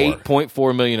Uncharted 4.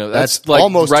 8.4 million of that's like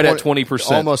almost right 20, at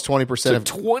 20%. Almost 20%. So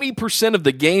 20% of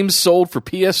the games sold for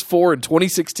PS4 in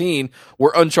 2016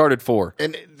 were Uncharted 4.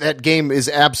 And that game is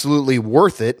absolutely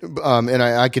worth it, and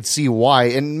I could see why.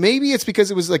 And maybe it's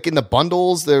because it was like in the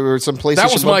bundles. There were some PlayStation.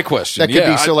 That was my question. That could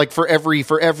be so. Like for every.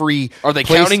 Are they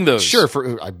counting those? Sure.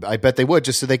 I bet they would,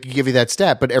 just so they could give you that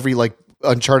stat. But every like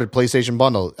Uncharted PlayStation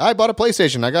bundle, I bought a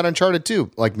PlayStation. I got Uncharted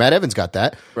 2. Like Matt Evans got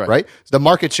that. Right. The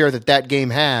market share that game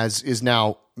has is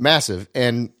now massive,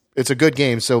 and it's a good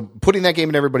game, so putting that game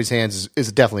in everybody's hands is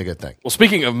definitely a good thing. Well,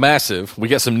 speaking of massive, we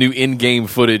got some new in-game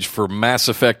footage for Mass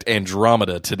Effect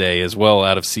Andromeda today as well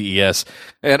out of CES,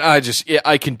 and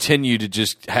I continue to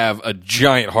just have a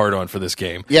giant hard-on for this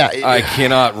game. Yeah. I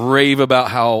cannot rave about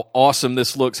how awesome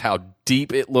this looks, how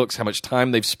deep it looks, how much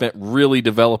time they've spent really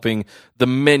developing the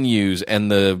menus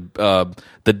and the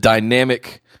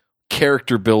dynamic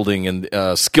character building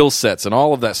and skill sets and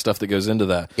all of that stuff that goes into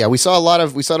that. Yeah, we saw a lot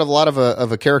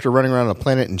of a character running around on a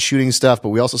planet and shooting stuff, but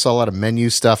we also saw a lot of menu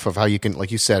stuff of how you can,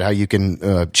 like you said, how you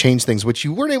can change things, which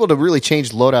you weren't able to really change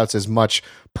loadouts as much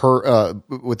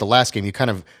with the last game. You kind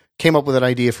of came up with an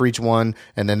idea for each one,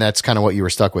 and then that's kind of what you were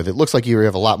stuck with. It looks like you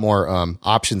have a lot more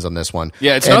options on this one.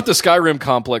 Yeah, it's not the Skyrim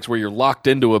complex where you're locked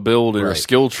into a build or a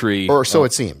skill tree. Or so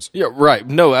it seems. Yeah, right.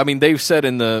 No, I mean, they've said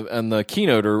in the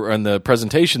keynote or in the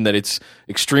presentation that it's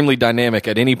extremely dynamic.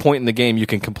 At any point in the game, you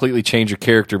can completely change your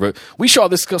character. But we saw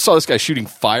this guy shooting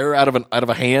fire out of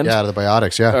a hand. Yeah, out of the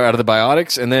biotics, yeah. Or out of the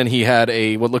biotics, and then he had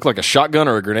what looked like a shotgun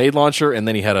or a grenade launcher, and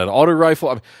then he had an auto rifle.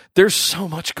 I mean, there's so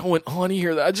much going on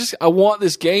here. I want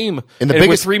this game. And it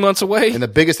was 3 months away. And the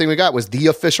biggest thing we got was the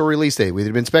official release date. We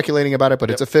had been speculating about it, but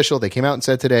it's official. They came out and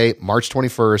said today, March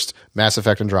 21st, Mass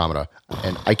Effect Andromeda.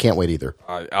 And I can't wait either.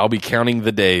 I'll be counting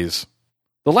the days.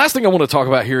 The last thing I want to talk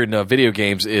about here in video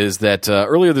games is that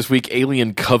earlier this week,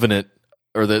 Alien Covenant,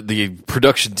 or the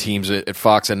production teams at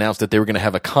Fox, announced that they were going to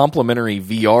have a complimentary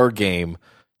VR game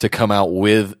to come out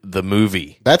with the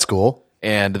movie. That's cool.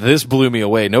 And this blew me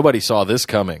away. Nobody saw this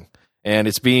coming. And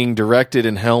it's being directed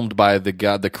and helmed by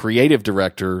the creative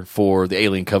director for the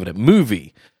Alien Covenant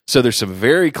movie. So there's some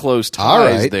very close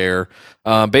ties there.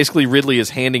 Basically, Ridley is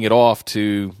handing it off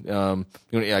to,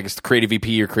 I guess, the creative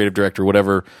VP or creative director,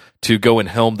 whatever, to go and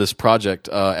helm this project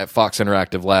at Fox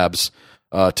Interactive Labs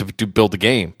to build the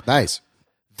game. Nice.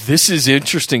 This is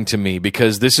interesting to me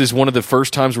because this is one of the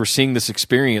first times we're seeing this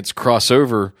experience cross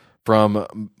over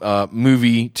from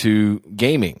movie to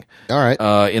gaming. All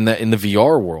right. In the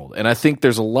VR world. And I think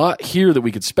there's a lot here that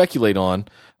we could speculate on.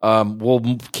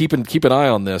 We'll keep an eye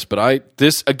on this, but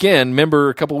remember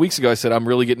a couple of weeks ago I said I'm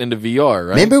really getting into VR,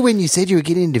 right? Remember when you said you were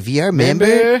getting into VR?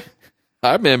 Remember?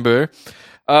 I remember.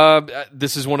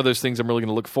 This is one of those things I'm really going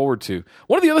to look forward to.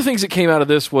 One of the other things that came out of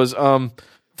this was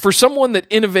for someone that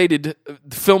innovated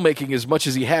filmmaking as much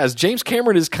as he has, James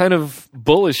Cameron is kind of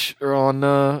bullish on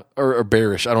or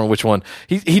bearish. I don't know which one.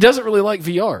 He doesn't really like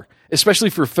VR, especially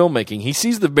for filmmaking. He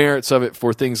sees the merits of it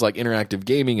for things like interactive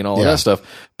gaming and all of that stuff,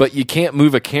 but you can't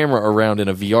move a camera around in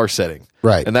a VR setting.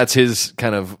 Right. And that's his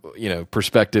kind of,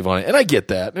 perspective on it. And I get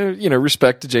that.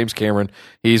 Respect to James Cameron.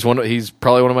 He's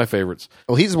probably one of my favorites.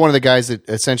 Well, he's one of the guys that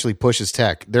essentially pushes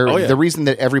tech. The reason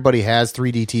that everybody has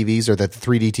 3D TVs or that the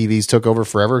 3D TVs took over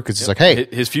forever because it's like, hey,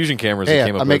 his fusion cameras.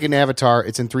 I'm making an avatar.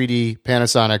 It's in 3D.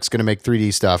 Panasonic's going to make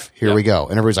 3D stuff. Here we go.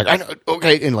 And everybody's like, I know,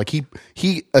 okay. And like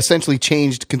he essentially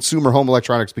changed consumer home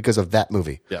electronics because of that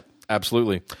movie. Yeah.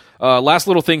 Absolutely. Last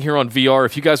little thing here on VR.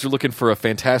 If you guys are looking for a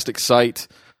fantastic site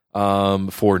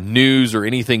for news or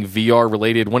anything VR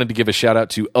related, wanted to give a shout out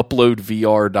to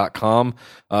uploadvr.com.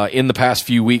 In the past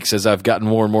few weeks, as I've gotten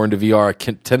more and more into VR, I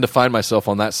tend to find myself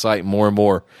on that site more and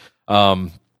more,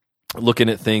 looking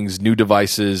at things, new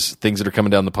devices, things that are coming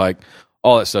down the pike,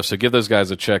 all that stuff. So give those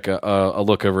guys a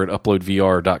look over at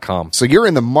uploadvr.com. So you're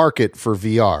in the market for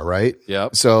VR, right?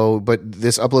 Yep. So, but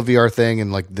this Upload VR thing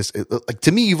and like this, like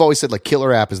to me, you've always said like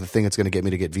Killer App is the thing that's going to get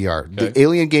me to get VR. Okay. The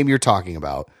Alien game you're talking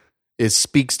about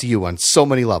speaks to you on so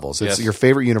many levels. It's your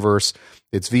favorite universe.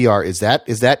 It's VR. Is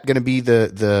that going to be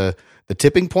the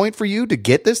tipping point for you to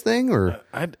get this thing, or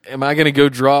am I going to go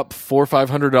drop $400 or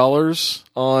 $500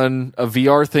 on a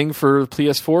VR thing for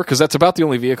PS4? Because that's about the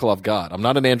only vehicle I've got. I'm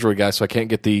not an Android guy, so I can't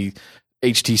get the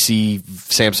HTC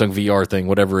Samsung VR thing,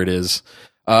 whatever it is.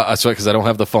 Because I don't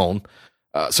have the phone.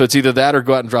 So it's either that or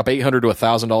go out and drop $800 to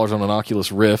 $1,000 on an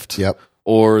Oculus Rift. Yep.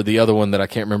 Or the other one that I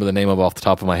can't remember the name of off the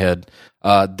top of my head.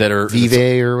 That are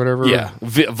Vive or whatever. Yeah,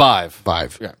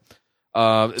 Vive. Yeah.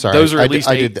 Sorry, those are at least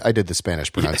I did the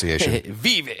Spanish pronunciation.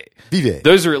 Vive.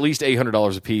 Those are at least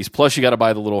 $800 a piece. Plus, you got to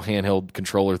buy the little handheld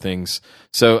controller things.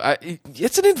 So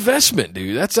it's an investment,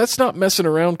 dude. That's not messing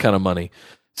around kind of money.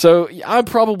 So I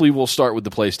probably will start with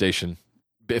the PlayStation,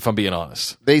 if I'm being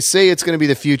honest. They say it's going to be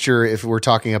the future if we're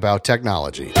talking about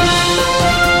technology.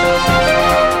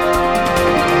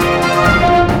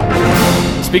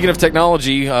 Speaking of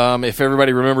technology, if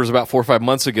everybody remembers about 4 or 5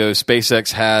 months ago,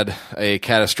 SpaceX had a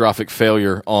catastrophic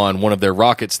failure on one of their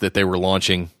rockets that they were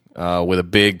launching with a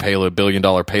big payload, $1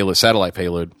 billion payload, satellite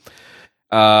payload.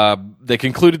 They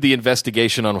concluded the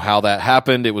investigation on how that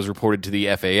happened. It was reported to the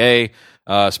FAA.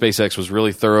 SpaceX was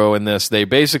really thorough in this. They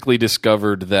basically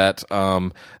discovered that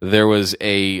there was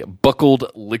a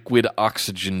buckled liquid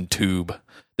oxygen tube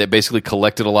that basically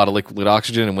collected a lot of liquid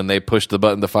oxygen, and when they pushed the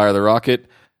button to fire the rocket,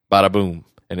 bada boom.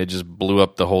 And it just blew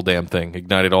up the whole damn thing,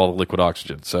 ignited all the liquid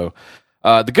oxygen. So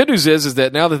the good news is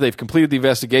that now that they've completed the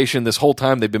investigation, this whole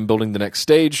time they've been building the next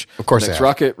stage, of course, the next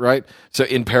rocket, right? So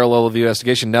in parallel of the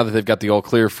investigation, now that they've got the all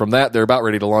clear from that, they're about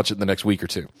ready to launch it in the next week or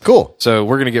two. Cool. So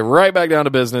we're going to get right back down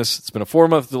to business. It's been a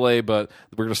 4-month delay, but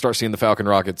we're going to start seeing the Falcon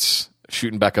rockets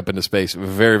shooting back up into space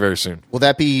very, very soon. Will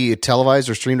that be televised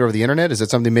or streamed over the internet? Is that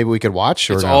something maybe we could watch?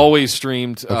 Or it's no? always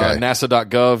streamed. Okay.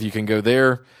 NASA.gov. You can go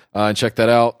there. And check that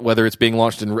out. Whether it's being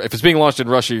launched if it's being launched in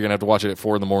Russia, you're gonna have to watch it at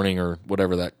 4 a.m. or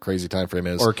whatever that crazy time frame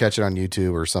is, or catch it on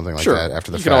YouTube or something like sure. that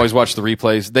after the fact. You can always watch the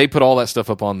replays. They put all that stuff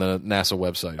up on the NASA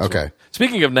website. Okay. So.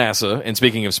 Speaking of NASA and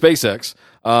speaking of SpaceX,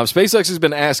 SpaceX has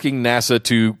been asking NASA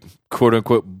to quote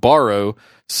unquote borrow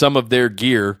some of their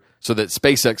gear so that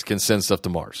SpaceX can send stuff to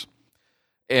Mars.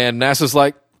 And NASA's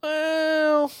like,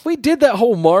 well, we did that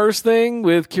whole Mars thing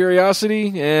with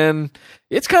Curiosity, and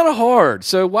it's kind of hard.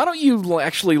 So why don't you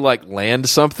actually land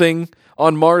something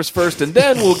on Mars first, and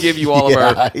then we'll give you all of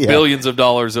our billions of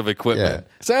dollars of equipment.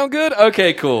 Yeah. Sound good?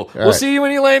 Okay, cool. We'll see you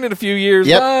when you land in a few years.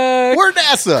 Yep. Bye. We're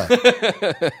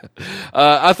NASA.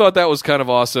 I thought that was kind of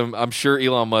awesome. I'm sure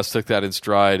Elon Musk took that in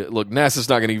stride. Look, NASA's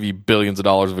not going to give you billions of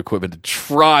dollars of equipment to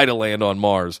try to land on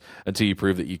Mars until you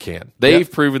prove that you can. They've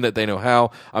proven that they know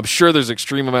how. I'm sure there's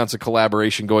extreme amounts of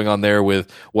collaboration going on there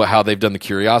with how they've done the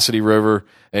Curiosity rover,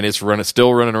 and it's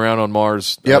still running around on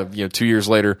Mars. 2 years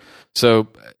later. So.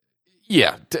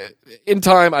 Yeah, in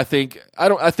time, I think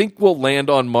we'll land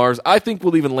on Mars. I think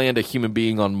we'll even land a human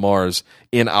being on Mars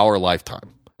in our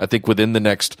lifetime. I think within the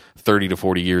next 30 to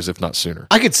 40 years, if not sooner.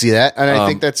 I could see that, and I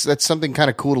think that's something kind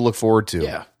of cool to look forward to.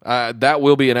 Yeah, that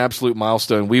will be an absolute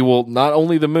milestone. We will not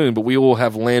only the moon, but we will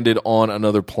have landed on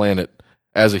another planet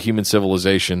as a human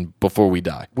civilization before we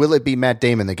die. Will it be Matt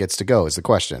Damon that gets to go is the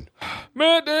question.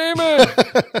 Matt Damon!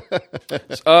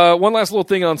 One last little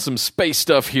thing on some space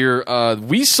stuff here.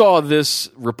 We saw this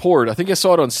report, I think I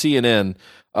saw it on CNN,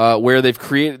 where they've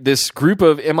created this group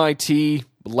of MIT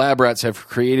lab rats have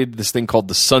created this thing called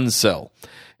the Sun Cell.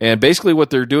 And basically what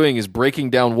they're doing is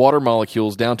breaking down water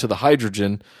molecules down to the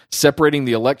hydrogen, separating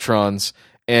the electrons,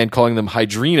 and calling them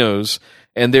hydrinos.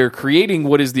 And they're creating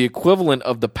what is the equivalent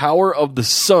of the power of the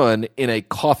sun in a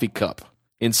coffee cup,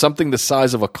 in something the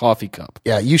size of a coffee cup.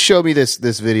 Yeah, you showed me this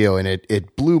video, and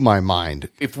it blew my mind.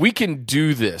 If we can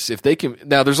do this, if they can...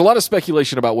 Now, there's a lot of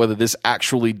speculation about whether this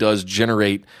actually does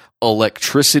generate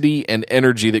electricity and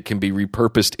energy that can be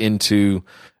repurposed into,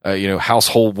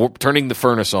 household, turning the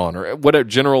furnace on, or whatever,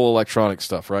 general electronic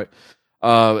stuff, right?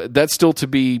 That's still to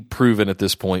be proven at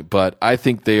this point, but I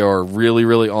think they are really,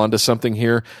 really onto something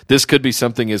here. This could be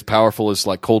something as powerful as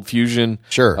cold fusion,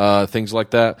 sure, things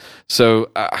like that. So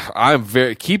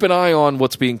keep an eye on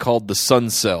what's being called the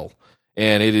Sun Cell,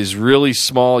 and it is really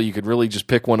small. You could really just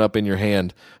pick one up in your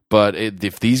hand, But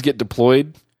if these get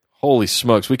deployed, holy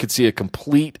smokes, we could see a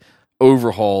complete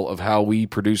overhaul of how we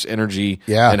produce energy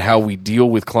and how we deal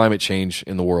with climate change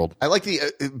in the world. I like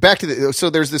back to so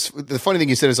there's the funny thing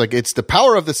you said is like it's the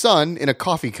power of the sun in a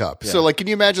coffee cup. So like, can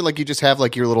you imagine like you just have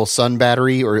like your little sun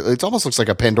battery, or it almost looks like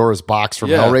a Pandora's box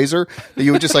from Hellraiser that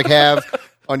you would just like have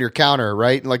on your counter,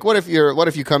 right? Like what if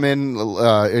you come in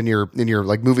and you're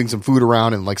like moving some food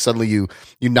around and like suddenly you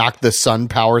knock the sun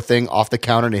power thing off the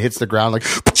counter and it hits the ground like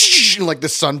and like the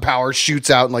sun power shoots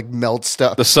out and like melts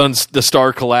stuff. The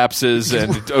star collapses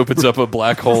and it opens up a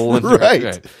black hole. And,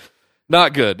 right.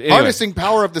 Not good. Anyway. Harnessing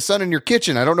power of the sun in your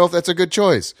kitchen. I don't know if that's a good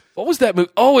choice. What was that movie?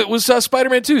 Oh, it was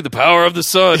Spider-Man 2, The Power of the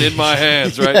Sun in my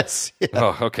hands, right? Yes. Yeah.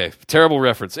 Oh, okay. Terrible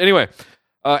reference. Anyway,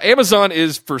 Amazon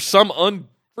is, for some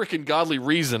unfreaking godly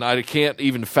reason I can't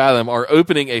even fathom, are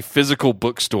opening a physical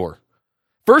bookstore.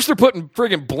 First, they're putting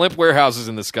friggin' blimp warehouses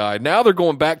in the sky. Now they're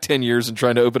going back 10 years and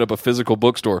trying to open up a physical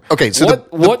bookstore. Okay, so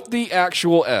what the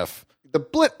actual F?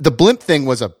 The blimp thing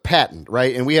was a patent,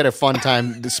 right? And we had a fun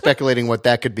time speculating what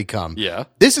that could become. Yeah.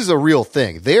 This is a real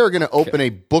thing. They are going to open a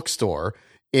bookstore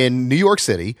in New York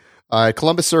City,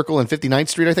 Columbus Circle and 59th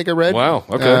Street, I think I read. Wow,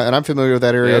 okay. And I'm familiar with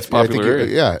that area. Yeah, it's a popular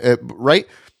area. Right?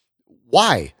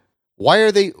 Why? Why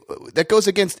are they – that goes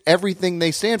against everything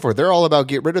they stand for. They're all about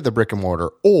get rid of the brick and mortar.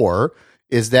 Or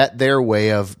is that their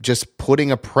way of just putting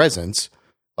a presence –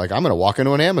 like, I'm going to walk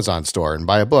into an Amazon store and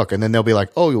buy a book, and then they'll be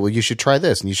like, oh, well, you should try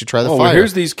this, and you should try the Fire. Well,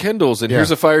 here's these Kindles, and here's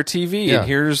a Fire TV, and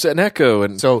here's an Echo.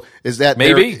 And so is that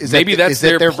maybe that's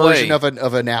their version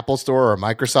of an Apple store or a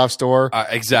Microsoft store?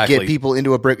 Exactly. Get people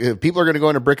into a brick. People are going to go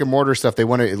into brick and mortar stuff. They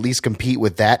want to at least compete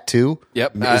with that too.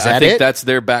 Yep. I think that's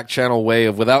their back channel way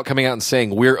of, without coming out and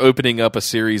saying we're opening up a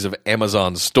series of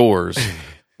Amazon stores.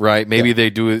 Right. Maybe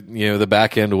they do it, the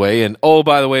back end way. And, oh,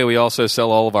 by the way, we also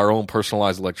sell all of our own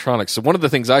personalized electronics. So one of the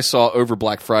things I saw over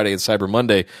Black Friday and Cyber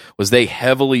Monday was they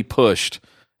heavily pushed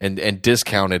and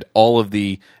discounted all of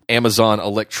the Amazon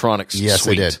electronics suite.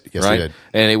 They did. Yes, right? they did.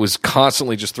 And it was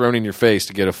constantly just thrown in your face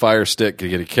to get a Fire Stick, to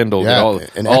get a Kindle, get all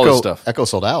this stuff. Echo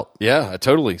sold out. Yeah,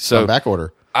 totally. So back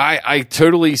order. I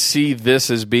totally see this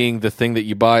as being the thing that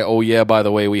you buy. Oh, yeah, by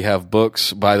the way, we have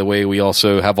books. By the way, we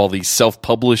also have all these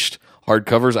self-published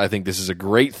hardcovers. I think this is a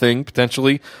great thing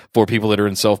potentially for people that are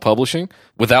in self-publishing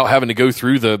without having to go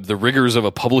through the rigors of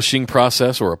a publishing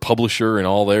process or a publisher and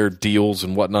all their deals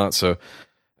and whatnot. So,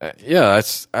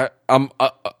 I'm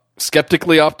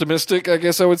skeptically optimistic, I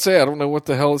guess I would say. I don't know what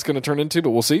the hell it's going to turn into,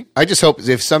 but we'll see. I just hope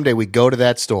if someday we go to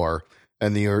that store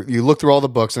and you look through all the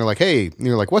books and they're like, hey, and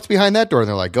you're like, what's behind that door? And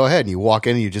they're like, go ahead. And you walk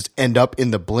in and you just end up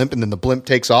in the blimp, and then the blimp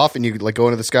takes off and you like go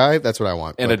into the sky. That's what I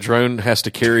want. And a drone has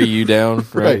to carry you down.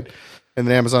 Right. And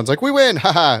then Amazon's like, we win.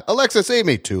 Haha. Alexa, save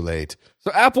me. Too late.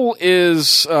 So Apple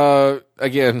is,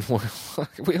 again,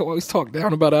 we always talk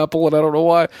down about Apple, and I don't know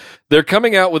why. They're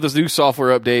coming out with this new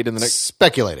software update in the next.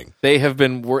 Speculating. They have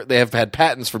had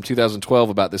patents from 2012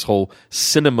 about this whole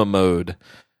cinema mode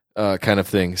kind of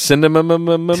thing. Cinema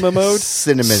mode? Cinnamon mode?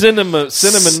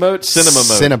 Cinema mode?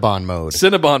 Cinnabon mode.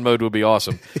 Cinnabon mode would be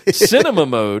awesome. Cinema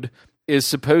mode is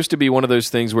supposed to be one of those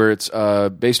things where it's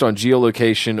based on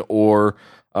geolocation or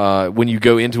when you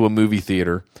go into a movie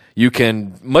theater, you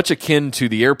can, much akin to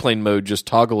the airplane mode, just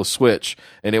toggle a switch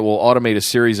and it will automate a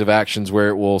series of actions where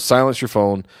it will silence your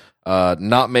phone,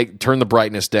 turn the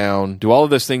brightness down, do all of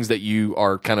those things that you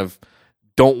are kind of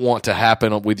don't want to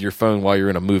happen with your phone while you're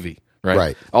in a movie,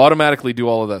 right? Automatically do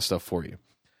all of that stuff for you.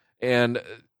 And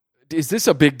is this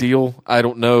a big deal? I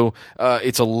don't know.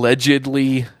 It's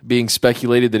allegedly being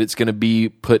speculated that it's going to be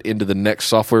put into the next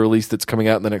software release that's coming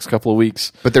out in the next couple of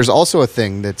weeks. But there's also a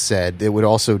thing that said it would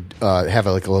also have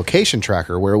a location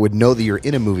tracker where it would know that you're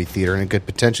in a movie theater, and it could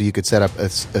potentially you could set up a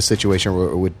situation where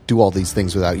it would do all these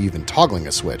things without even toggling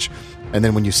a switch. And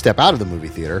then when you step out of the movie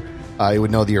theater, it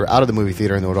would know that you're out of the movie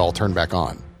theater, and it would all turn back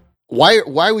on. Why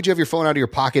would you have your phone out of your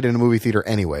pocket in a movie theater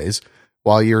anyways?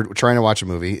 While you're trying to watch a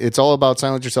movie, it's all about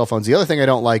silence your cell phones. The other thing I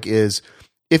don't like is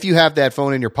if you have that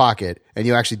phone in your pocket and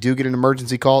you actually do get an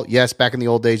emergency call. Yes, back in the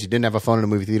old days, you didn't have a phone in a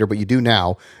movie theater, but you do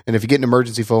now. And if you get an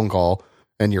emergency phone call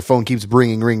and your phone keeps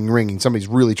ringing, somebody's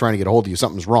really trying to get a hold of you,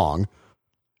 something's wrong.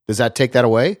 Does that take that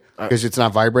away because it's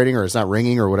not vibrating or it's not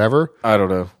ringing or whatever? I don't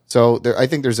know. So I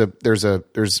think there's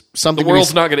something. The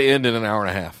world's not going to end in an hour and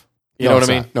a half. You know what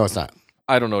I mean? No, it's not.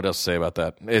 I don't know what else to say about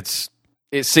that.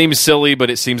 It seems silly, but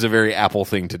it seems a very Apple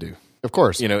thing to do. Of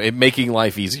course. It making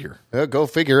life easier. Go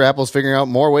figure. Apple's figuring out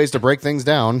more ways to break things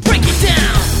down. Break it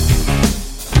down!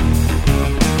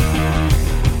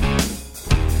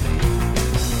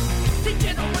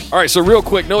 All right, so real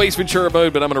quick, no Ace Ventura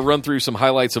mode, but I'm going to run through some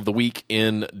highlights of the week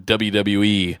in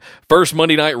WWE. First,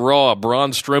 Monday Night Raw,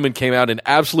 Braun Strowman came out and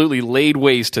absolutely laid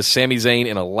waste to Sami Zayn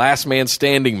in a last man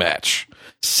standing match.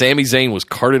 Sami Zayn was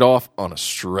carted off on a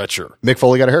stretcher. Mick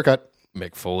Foley got a haircut.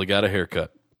 Mick Foley got a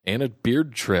haircut. And a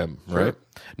beard trim, right?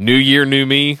 New year, new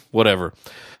me, whatever.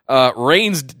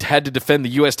 Reigns had to defend the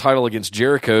U.S. title against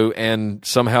Jericho and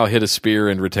somehow hit a spear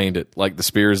and retained it. Like, the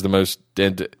spear is the most...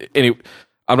 Anyway,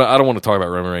 I don't want to talk about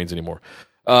Roman Reigns anymore.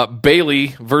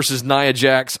 Bayley versus Nia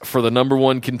Jax for the number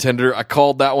one contender. I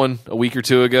called that one a week or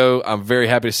two ago. I'm very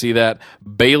happy to see that.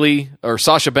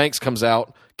 Sasha Banks comes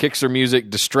out, kicks her music,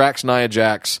 distracts Nia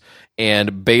Jax,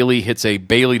 and Bayley hits a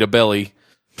Bayley to belly,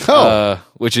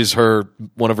 which is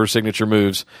one of her signature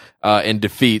moves, and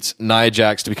defeats Nia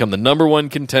Jax to become the number one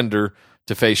contender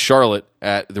to face Charlotte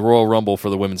at the Royal Rumble for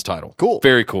the women's title. Cool.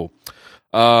 Very cool.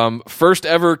 First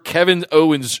ever Kevin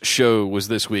Owens show was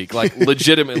this week. Like,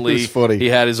 legitimately, he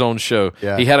had his own show.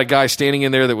 Yeah. He had a guy standing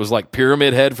in there that was like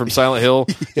Pyramid Head from Silent Hill,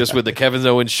 just with the Kevin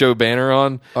Owens show banner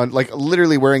on. Like,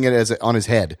 literally wearing it on his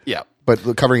head. Yeah.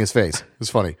 But covering his face. It was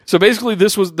funny. So basically,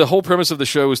 this was the whole premise of the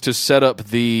show was to set up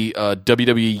the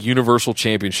WWE Universal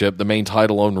Championship, the main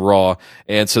title on Raw.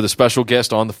 And so the special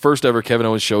guest on the first ever Kevin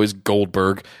Owens show is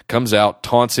Goldberg. Comes out,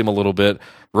 taunts him a little bit.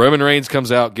 Roman Reigns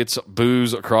comes out, gets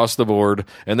boos across the board,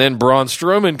 and then Braun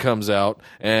Strowman comes out,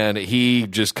 and he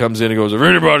just comes in and goes, "If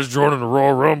anybody's joining the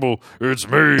Royal Rumble, it's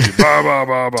me." Bah, bah, bah,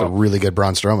 bah. It's a really good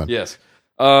Braun Strowman. Yes.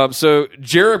 So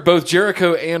both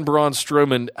Jericho and Braun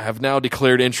Strowman have now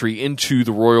declared entry into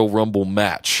the Royal Rumble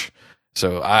match.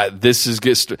 So this is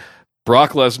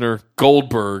Brock Lesnar,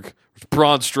 Goldberg,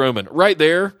 Braun Strowman right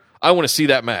there. I want to see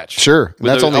that match. Sure.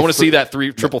 I want to see that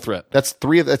triple threat. That's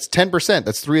 10%.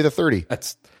 That's 3 of the 30.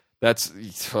 That's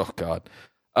oh God.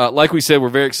 Like we said, we're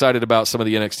very excited about some of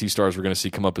the NXT stars we're going to see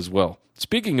come up as well.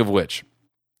 Speaking of which,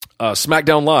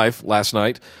 SmackDown Live last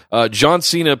night, John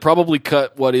Cena probably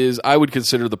cut what I would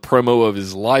consider the promo of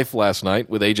his life last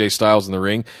night with AJ Styles in the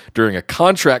ring during a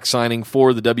contract signing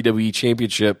for the WWE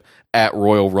Championship at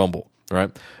Royal Rumble.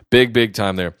 Right, big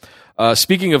time there.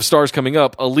 Speaking of stars coming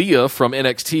up, Aaliyah from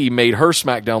NXT made her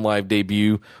SmackDown Live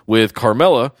debut with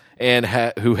Carmella, and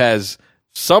who has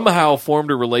somehow formed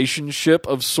a relationship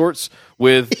of sorts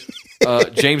with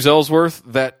James Ellsworth,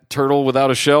 that turtle without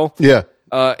a shell. Yeah.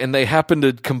 And they happen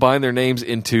to combine their names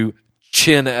into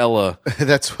Chin-Ella.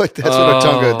 That's what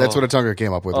Otunga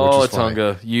came up with. Oh,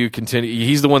 Otunga, you continue.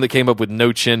 He's the one that came up with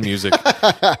no chin music.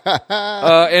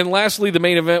 And lastly, the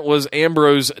main event was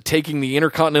Ambrose taking the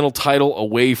Intercontinental title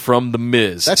away from The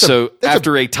Miz.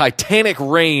 After a titanic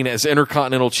reign as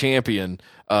Intercontinental Champion,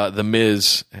 The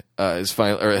Miz has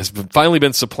finally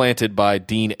been supplanted by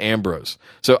Dean Ambrose.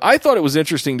 So I thought it was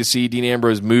interesting to see Dean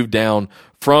Ambrose move down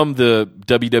from the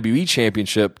WWE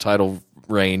Championship title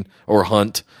reign or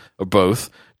hunt, or both,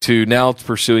 to now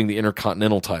pursuing the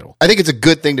Intercontinental title. I think it's a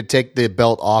good thing to take the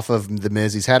belt off of The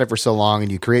Miz. He's had it for so long,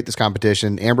 and you create this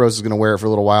competition. Ambrose is going to wear it for a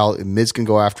little while. Miz can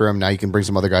go after him. Now you can bring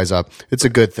some other guys up. It's a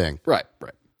good thing. Right.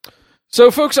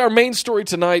 So, folks, our main story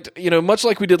tonight, much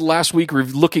like we did last week,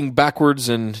 looking backwards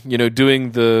and,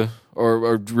 doing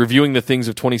or reviewing the things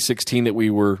of 2016 that we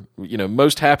were,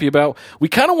 most happy about. We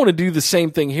kind of want to do the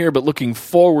same thing here, but looking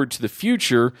forward to the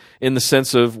future in the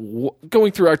sense of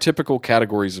going through our typical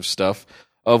categories of stuff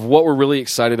of what we're really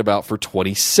excited about for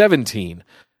 2017.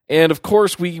 And, of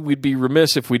course, we'd be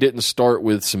remiss if we didn't start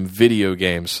with some video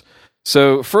games.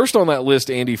 So, first on that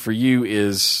list, Andy, for you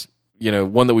is...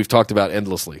 one that we've talked about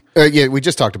endlessly. Yeah, we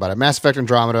just talked about it. Mass Effect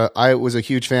Andromeda. I was a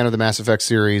huge fan of the Mass Effect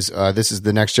series. This is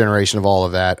the next generation of all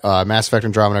of that. Mass Effect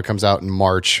Andromeda comes out in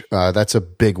March. That's a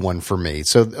big one for me.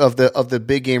 So of the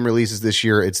big game releases this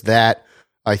year, it's that.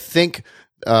 I think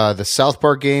the South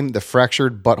Park game, the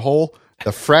Fractured Butthole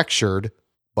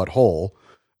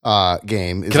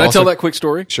game. Can I tell that quick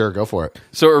story? Sure, go for it.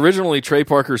 So originally, Trey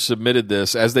Parker submitted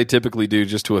this, as they typically do,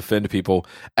 just to offend people,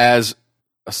 as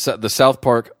the South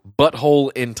Park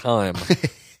Butthole in Time.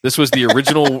 This was the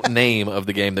original name of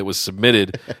the game that was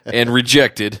submitted and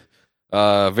rejected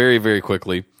very, very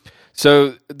quickly.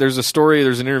 So there's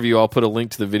an interview. I'll put a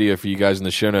link to the video for you guys in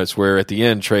the show notes where at the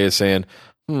end Trey is saying,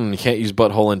 you can't use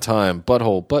butthole in time.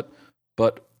 Butthole,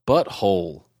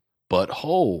 butthole.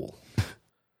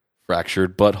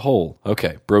 Fractured butthole.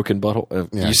 Okay, broken butthole.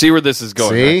 Yeah. You see where this is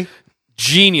going, See? Right?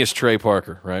 Genius Trey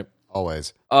Parker, right?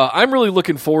 Always. I'm really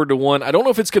looking forward to one. I don't know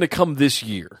if it's going to come this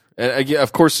year. And again,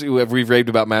 of course, we've raved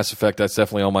about Mass Effect. That's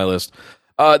definitely on my list.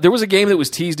 There was a game that was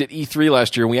teased at E3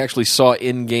 last year, and we actually saw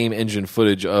in-game engine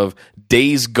footage of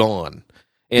Days Gone.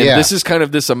 And this is kind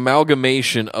of this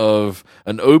amalgamation of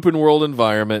an open-world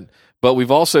environment but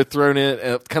we've also thrown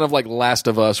in kind of like Last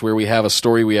of Us, where we have a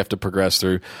story we have to progress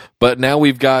through. But now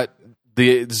we've got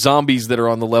the zombies that are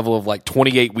on the level of like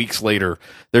 28 weeks later.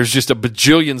 There's just a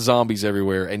bajillion zombies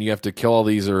everywhere, and you have to kill all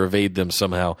these or evade them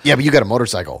somehow. Yeah, but you got a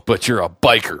motorcycle. But you're a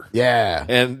biker. Yeah.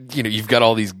 And, you've got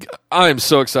all these. I'm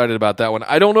so excited about that one.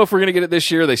 I don't know if we're going to get it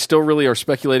this year. They still really are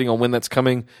speculating on when that's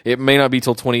coming. It may not be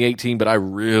till 2018, but I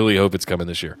really hope it's coming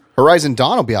this year. Horizon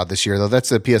Dawn will be out this year, though.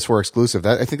 That's a PS4 exclusive.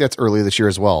 I think that's early this year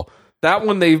as well. That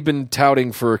one they've been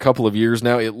touting for a couple of years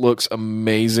now. It looks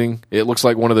amazing. It looks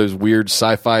like one of those weird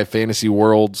sci-fi fantasy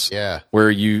worlds where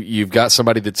you've got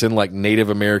somebody that's in like Native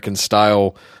American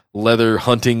style leather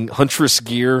huntress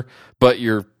gear, but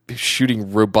you're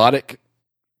shooting robotic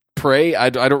prey.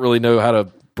 I don't really know how to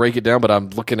break it down, but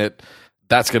I'm looking at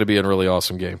that's going to be a really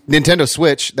awesome game. Nintendo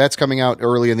Switch, that's coming out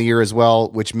early in the year as well,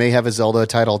 which may have a Zelda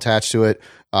title attached to it.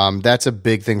 That's a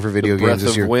big thing for video games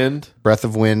this year. Breath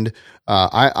of Wind.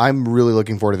 I'm really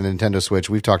looking forward to the Nintendo Switch.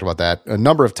 We've talked about that a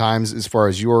number of times as far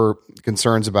as your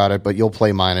concerns about it, but you'll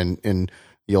play mine and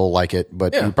you'll like it,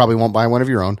 but you probably won't buy one of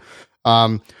your own.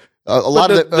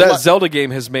 That Zelda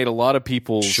game has made a lot of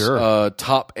people's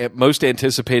top most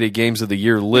anticipated games of the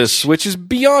year lists, which is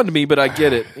beyond me, but I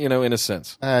get it, in a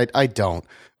sense. I don't.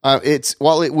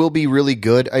 While it will be really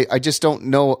good, I just don't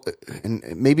know, and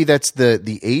maybe that's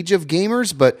the age of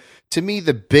gamers, but to me,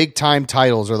 the big time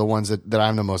titles are the ones that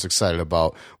I'm the most excited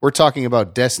about. We're talking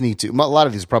about Destiny 2. A lot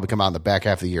of these will probably come out in the back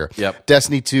half of the year. Yep.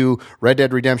 Destiny 2, Red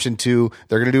Dead Redemption 2.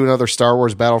 They're going to do another Star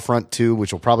Wars Battlefront 2,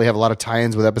 which will probably have a lot of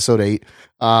tie-ins with Episode 8.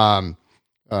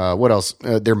 What else?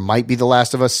 There might be the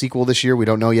Last of Us sequel this year. We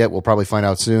don't know yet. We'll probably find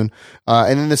out soon.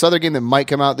 And then this other game that might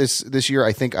come out this year,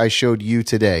 I think I showed you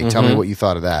today. Mm-hmm. Tell me what you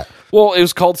thought of that. Well, it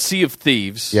was called Sea of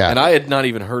Thieves. Yeah. And I had not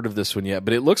even heard of this one yet,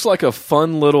 but it looks like a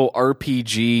fun little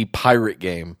RPG pirate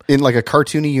game. In like a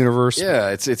cartoony universe. Yeah,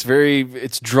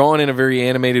 it's drawn in a very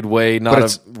animated way, not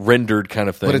a rendered kind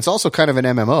of thing. But it's also kind of an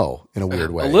MMO in a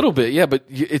weird way. A little bit, yeah, but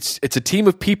it's a team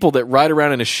of people that ride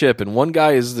around in a ship, and one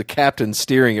guy is the captain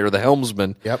steering it, or the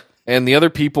helmsman. Yep. And the other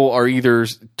people are either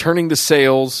turning the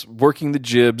sails, working the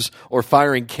jibs, or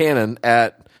firing cannon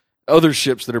at other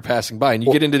ships that are passing by. And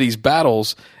you get into these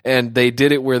battles, and they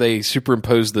did it where they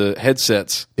superimposed the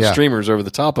headsets, the streamers over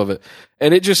the top of it.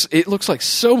 And it looks like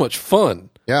so much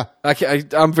fun. Yeah.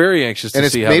 I'm very anxious to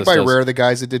see how this it's made by does. Rare, the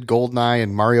guys that did GoldenEye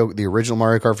and Mario, the original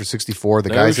Mario Kart for 64, the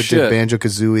guys that did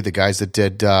Banjo-Kazooie, the guys that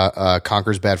did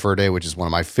Conker's Bad Fur Day, which is one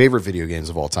of my favorite video games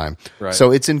of all time. Right.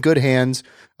 So it's in good hands.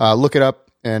 Look it up.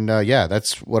 And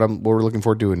that's what we're looking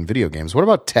forward to in video games. What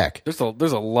about tech? There's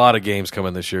a lot of games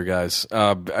coming this year, guys.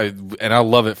 I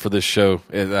love it for this show.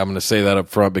 And I'm going to say that up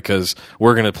front because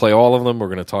we're going to play all of them. We're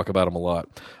going to talk about them a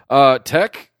lot.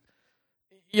 Tech,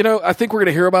 I think we're going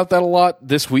to hear about that a lot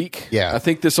this week. Yeah. I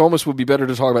think this almost would be better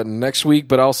to talk about next week,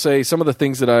 but I'll say some of the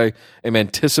things that I am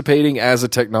anticipating as a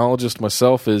technologist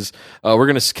myself is we're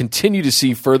going to continue to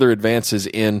see further advances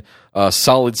in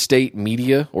solid state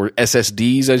media, or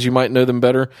SSDs as you might know them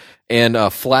better, and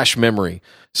flash memory.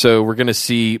 So we're going to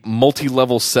see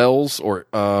multi-level cells, or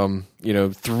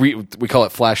we call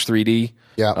it Flash 3D,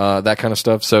 that kind of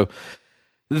stuff. So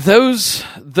those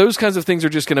kinds of things are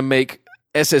just going to make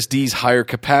SSDs higher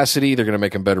capacity. They're going to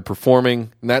make them better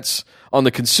performing. And that's on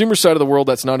the consumer side of the world.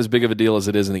 That's not as big of a deal as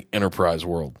it is in the enterprise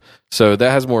world. So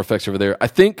that has more effects over there. I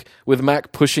think with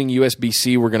Mac pushing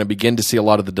USB-C, we're going to begin to see a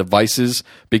lot of the devices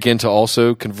begin to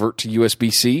also convert to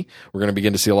USB-C. We're going to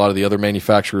begin to see a lot of the other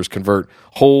manufacturers convert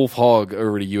whole hog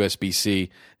over to USB-C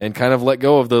and kind of let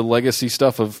go of the legacy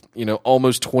stuff of,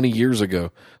 almost 20 years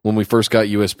ago when we first got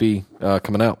USB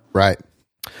coming out. Right.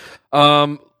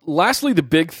 Lastly, the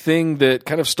big thing that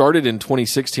kind of started in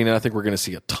 2016, and I think we're going to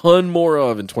see a ton more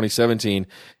of in 2017,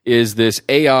 is this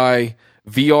AI,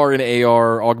 VR and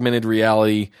AR, augmented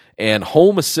reality, and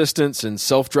home assistance and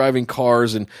self-driving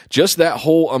cars, and just that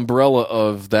whole umbrella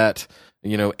of that,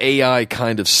 AI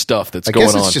kind of stuff that's going on.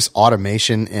 I guess it's just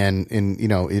automation, and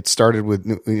it started with,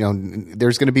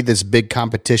 there's going to be this big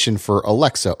competition for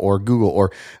Alexa or Google,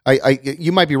 or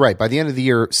you might be right. By the end of the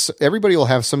year, everybody will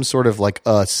have some sort of like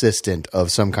assistant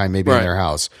of some kind, maybe in their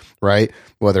house, right?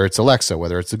 Whether it's Alexa,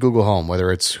 whether it's the Google Home,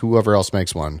 whether it's whoever else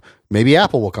makes one. Maybe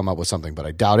Apple will come up with something, but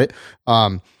I doubt it.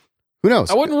 Who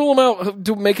knows? I wouldn't rule them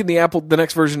out making the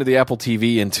next version of the Apple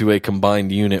TV into a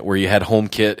combined unit where you had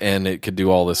HomeKit and it could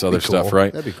do all this other stuff,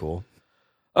 right? That'd be cool.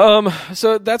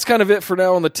 So that's kind of it for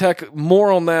now on the tech.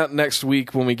 More on that next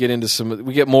week when we get into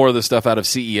we get more of the stuff out of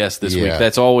CES this week.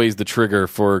 That's always the trigger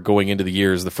for going into the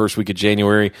year, is the first week of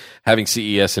January, having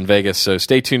CES in Vegas. So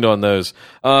stay tuned on those.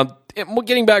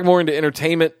 Getting back more into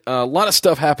entertainment, a lot of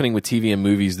stuff happening with TV and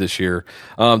movies this year.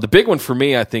 The big one for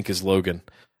me, I think, is Logan.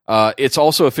 It's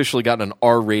also officially gotten an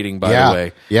R rating, by the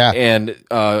way. Yeah. And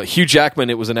Hugh Jackman,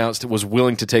 it was announced, was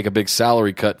willing to take a big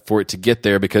salary cut for it to get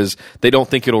there because they don't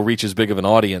think it'll reach as big of an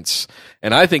audience.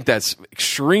 And I think that's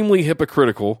extremely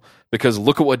hypocritical because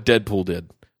look at what Deadpool did.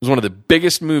 It was one of the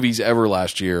biggest movies ever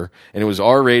last year, and it was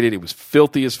R rated. It was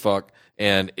filthy as fuck,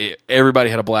 and everybody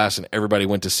had a blast, and everybody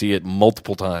went to see it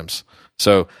multiple times.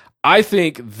 So I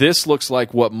think this looks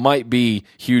like what might be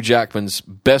Hugh Jackman's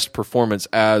best performance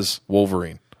as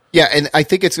Wolverine. Yeah, and I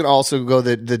think it's going to also go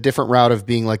the different route of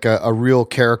being like a real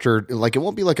character. Like, it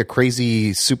won't be like a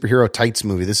crazy superhero tights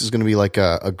movie. This is going to be like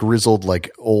a grizzled, like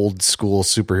old school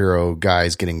superhero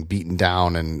guys getting beaten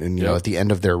down and you know, at the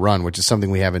end of their run, which is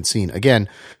something we haven't seen. Again,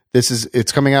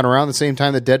 it's coming out around the same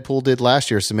time that Deadpool did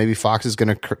last year, so maybe Fox is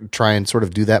going to try and sort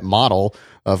of do that model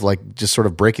of like just sort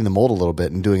of breaking the mold a little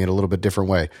bit and doing it a little bit different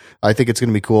way. I think it's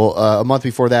going to be cool. A month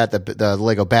before that, the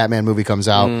Lego Batman movie comes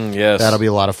out. Yes. That'll be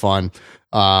a lot of fun.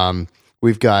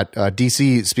 We've got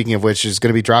DC, speaking of which, is going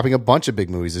to be dropping a bunch of big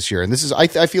movies this year, and this is I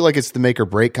feel like it's the make or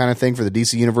break kind of thing for the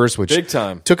DC universe, which big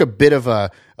time took a bit of a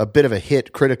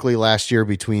hit critically last year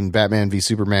between Batman v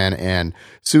Superman and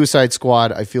Suicide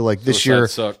Squad. I feel like this year,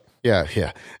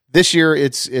 yeah. This year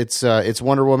it's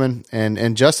Wonder Woman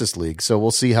and Justice League, so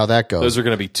we'll see how that goes. Those are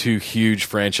going to be two huge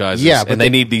franchises, and they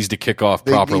need these to kick off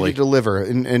properly. They need to deliver,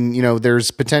 and you know,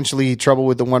 there's potentially trouble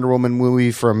with the Wonder Woman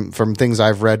movie from things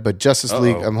I've read, but Justice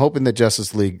League, I'm hoping that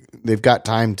Justice League, they've got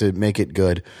time to make it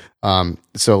good.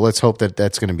 So let's hope that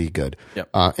that's going to be good. Yep.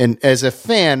 And as a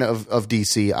fan of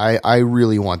DC, I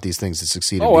really want these things to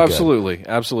succeed. Oh, absolutely.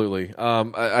 Absolutely.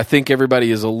 I think everybody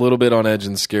is a little bit on edge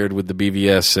and scared with the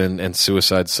BVS and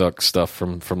Suicide Suck stuff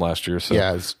from last year. So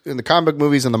yeah, in the comic book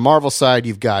movies on the Marvel side,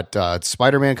 you've got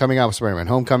Spider-Man coming out with Spider-Man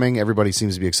Homecoming. Everybody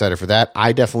seems to be excited for that.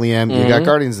 I definitely am. You got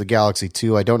Guardians of the Galaxy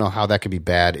 2. I don't know how that could be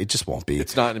bad. It just won't be.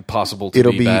 It's not impossible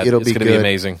to be bad. It'll it's be going good. to be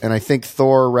amazing. And I think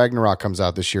Thor Ragnarok comes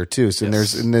out this year too. So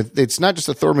it's not just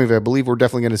a Thor movie. I believe we're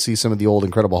definitely going to see some of the old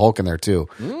Incredible Hulk in there too.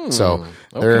 So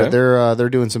they're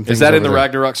doing some things. Is that in the there.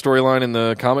 Ragnarok storyline in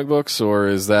the comimic books, or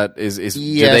is that do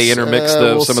they intermix some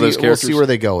of those characters? We'll see where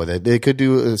they go with it. They could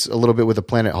do a little bit with the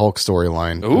Planet Hulk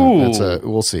storyline.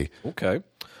 We'll see. Okay.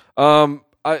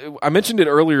 I mentioned it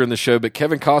earlier in the show, but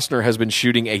Kevin Costner has been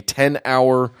shooting a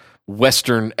 10-hour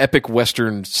epic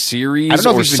Western series. I don't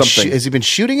know if has he been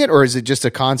shooting it, or is it just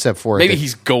a concept for it? Maybe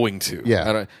he's going to.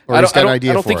 Yeah. I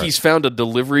don't think he's found a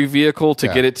delivery vehicle to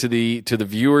get it to the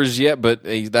viewers yet, but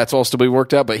that's all still being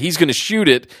worked out. But he's going to shoot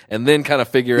it and then kind of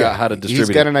figure out how to distribute it.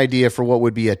 He's got an idea for what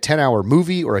would be a 10-hour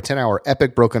movie or a 10-hour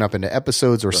epic broken up into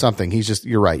episodes or something.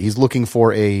 You're right. He's looking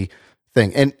for a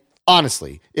thing. And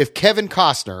honestly, if Kevin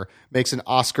Costner makes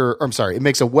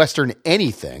a Western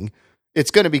anything, it's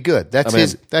going to be good. That's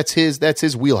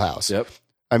his wheelhouse. Yep.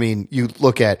 I mean, you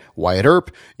look at Wyatt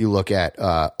Earp, you look at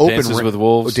Dances with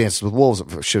Wolves. Dances with Wolves.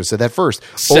 Should have said that first.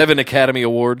 7 Academy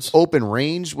Awards. Open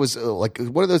Range was like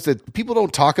one of those that people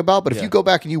don't talk about, but if you go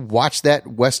back and you watch that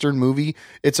Western movie,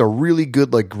 it's a really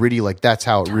good, like gritty, like that's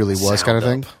how it really was kind of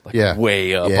thing.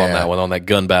 Way up on that one, on that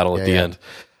gun battle at the end.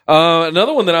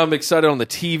 Another one that I'm excited on the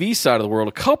TV side of the world,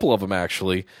 a couple of them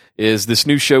actually, is this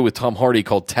new show with Tom Hardy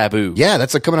called Taboo. Yeah,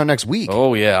 that's coming out next week.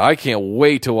 Oh yeah, I can't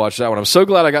wait to watch that one. I'm so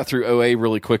glad I got through OA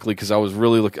really quickly because I was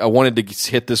I wanted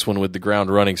to hit this one with the ground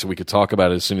running so we could talk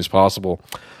about it as soon as possible.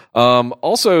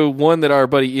 Also, one that our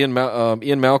buddy Ian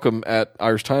Malcolm at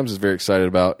Irish Times is very excited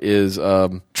about is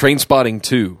Trainspotting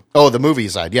 2. Oh, the movie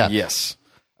side, yeah. Yes.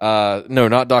 No,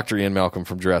 not Dr. Ian Malcolm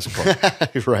from Jurassic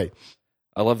Park. Right.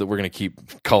 I love that we're going to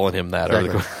keep calling him that.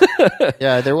 Exactly.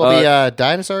 Yeah, there will be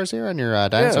dinosaurs here on your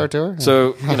dinosaur tour.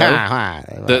 So,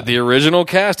 the original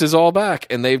cast is all back,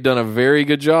 and they've done a very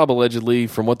good job, allegedly,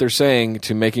 from what they're saying,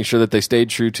 to making sure that they stayed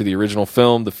true to the original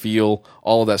film, the feel,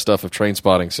 all of that stuff of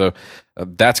Trainspotting. So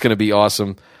that's going to be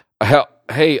awesome.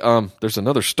 Hey, there's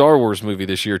another Star Wars movie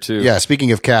this year, too. Yeah,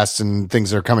 speaking of casts and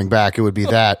things that are coming back, it would be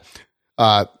that.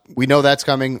 We know that's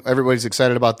coming. Everybody's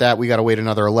excited about that. We got to wait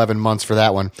another 11 months for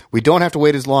that one. We don't have to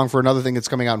wait as long for another thing that's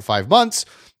coming out in 5 months.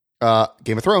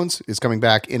 Game of Thrones is coming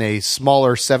back in a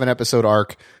smaller 7-episode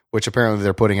arc, which apparently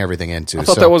they're putting everything into. I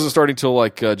thought that wasn't starting till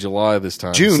like July this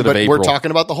time. June, but we're talking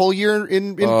about the whole year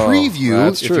in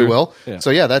preview, if you will. Yeah. So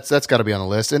yeah, that's got to be on the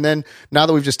list. And then now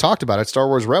that we've just talked about it, Star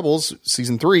Wars Rebels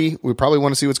Season 3, we probably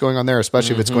want to see what's going on there,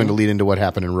 especially if it's going to lead into what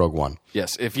happened in Rogue One.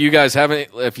 Yes. If you guys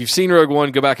if you've seen Rogue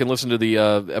One, go back and listen to the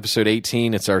episode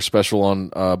 18. It's our special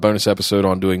bonus episode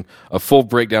on doing a full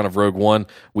breakdown of Rogue One.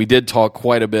 We did talk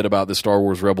quite a bit about the Star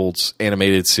Wars Rebels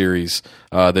animated series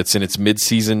that's in its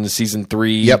mid-season, Season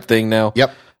 3 thing now.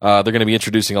 Yep. They're going to be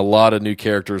introducing a lot of new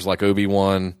characters like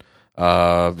Obi-Wan,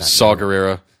 Saw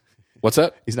Gerrera. What's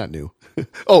that? He's not new.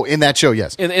 Oh, in that show,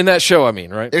 yes. In that show, I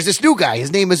mean, right? There's this new guy.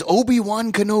 His name is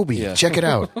Obi-Wan Kenobi. Yeah. Check it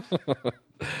out.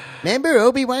 Remember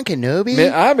Obi-Wan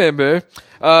Kenobi? I remember.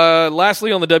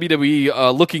 Lastly, on the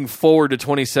WWE, looking forward to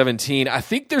 2017, I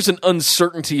think there's an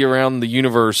uncertainty around the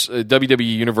universe, WWE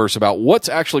universe, about what's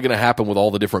actually going to happen with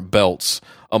all the different belts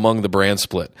among the brand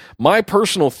split. My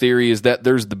personal theory is that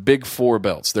there's the big four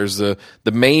belts. There's the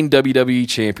main WWE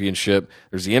Championship.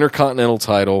 There's the Intercontinental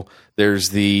title. There's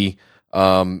the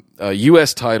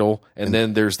U.S. title, and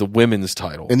then there's the women's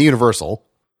title. And the Universal.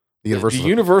 The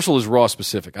Universal is Raw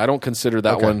specific. I don't consider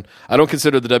that one. I don't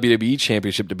consider the WWE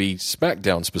Championship to be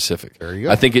SmackDown specific. There you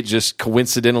go. I think it just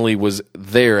coincidentally was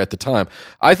there at the time.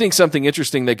 I think something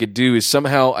interesting they could do is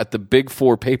somehow at the big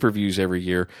four pay-per-views every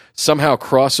year, somehow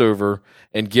crossover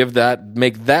and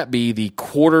make that be the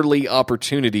quarterly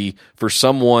opportunity for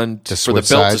someone for the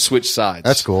belt to switch sides.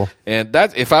 That's cool. And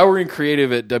that, if I were in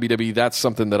creative at WWE, that's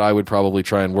something that I would probably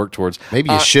try and work towards.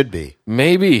 Maybe you should be.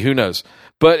 Maybe, who knows?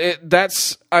 But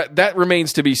that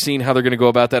remains to be seen how they're going to go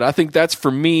about that. I think that's,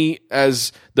 for me,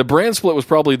 as the brand split was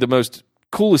probably the most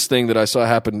coolest thing that I saw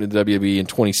happen in WWE in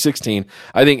 2016.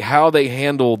 I think how they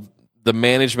handled the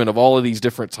management of all of these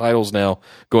different titles now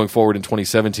going forward in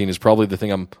 2017 is probably the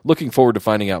thing I'm looking forward to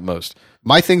finding out most.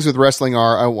 My things with wrestling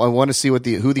are I want to see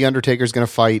who the Undertaker is going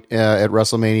to fight at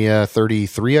WrestleMania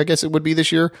 33, I guess it would be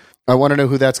this year. I want to know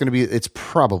who that's going to be. It's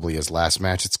probably his last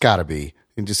match. It's got to be.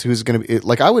 And just who's going to be,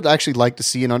 like, I would actually like to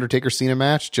see an Undertaker Cena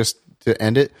match just to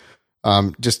end it.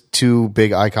 Just two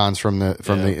big icons from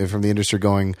the industry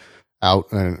going out.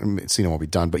 Cena won't be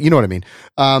done, but you know what I mean.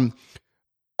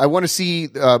 I want to see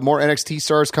more NXT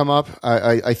stars come up.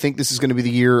 I think this is going to be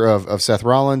the year of Seth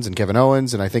Rollins and Kevin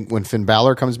Owens, and I think when Finn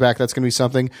Balor comes back, that's going to be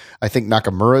something. I think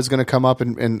Nakamura is going to come up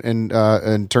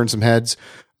and turn some heads.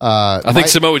 I think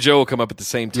Samoa Joe will come up at the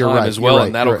same time as well,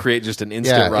 and that'll create just an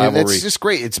instant rivalry. It's just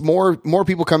great. It's more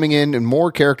people coming in and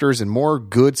more characters and more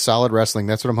good, solid wrestling.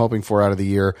 That's what I'm hoping for out of the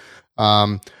year.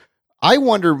 I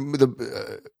wonder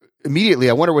immediately.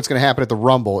 I wonder what's going to happen at the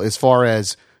Rumble as far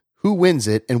as who wins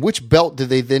it and which belt do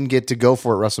they then get to go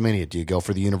for at WrestleMania? Do you go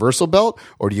for the Universal belt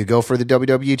or do you go for the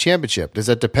WWE Championship? Does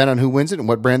that depend on who wins it and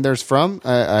what brand there's from?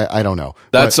 I don't know.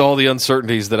 That's all the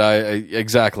uncertainties that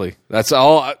exactly. That's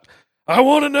all. I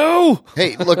want to know.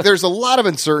 Hey, look, there's a lot of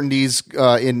uncertainties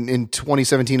in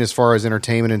 2017 as far as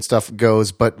entertainment and stuff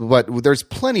goes, but there's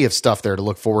plenty of stuff there to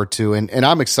look forward to, and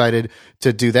I'm excited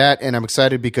to do that, and I'm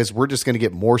excited because we're just going to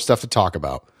get more stuff to talk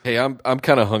about. Hey, I'm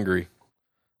kind of hungry.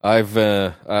 I've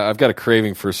got a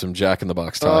craving for some Jack in the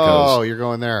Box tacos. Oh, you're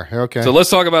going there. Okay. So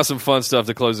let's talk about some fun stuff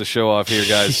to close the show off here,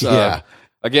 guys. Yeah.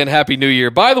 Again, Happy New Year.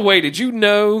 By the way, did you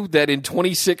know that in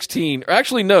 2016, or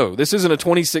actually no, this isn't a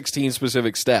 2016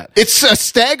 specific stat. It's a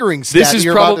staggering stat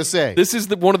you're about to say. This is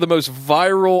one of the most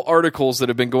viral articles that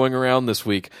have been going around this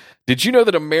week. Did you know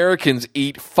that Americans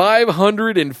eat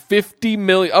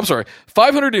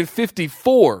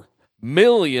 554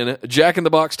 million Jack in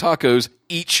the Box tacos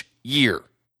each year?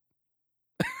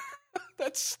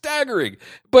 That's staggering.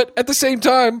 But at the same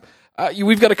time,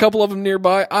 we've got a couple of them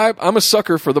nearby. I'm a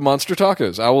sucker for the monster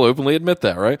tacos. I will openly admit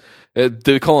that, right?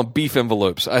 They call them beef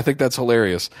envelopes. I think that's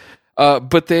hilarious.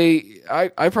 But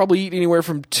I probably eat anywhere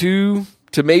from 2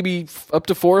 to maybe up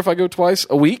to 4 if I go twice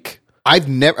a week.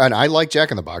 And I like Jack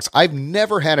in the Box. I've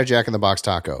never had a Jack in the Box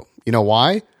taco. You know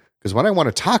why? Because when I want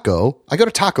a taco, I go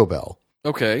to Taco Bell.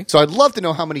 Okay. So I'd love to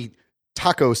know how many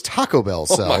tacos Taco Bell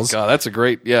sells. Oh my God, that's a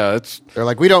great, they're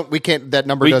like, we can't, that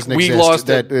number doesn't exist. We lost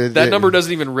that number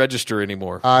doesn't even register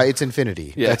anymore. It's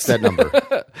infinity. Yes. That's that number.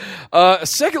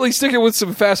 Secondly, sticking with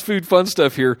some fast food fun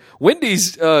stuff here,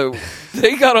 Wendy's,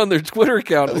 they got on their Twitter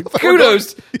account.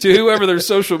 Kudos to whoever their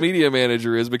social media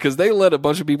manager is, because they let a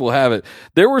bunch of people have it.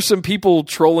 There were some people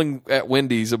trolling at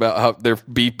Wendy's about how their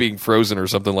beef being frozen or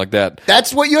something like that.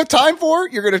 That's what you have time for?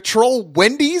 You're going to troll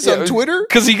Wendy's on Twitter?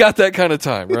 Because he got that kind of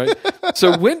time, right?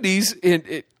 So Wendy's,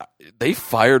 they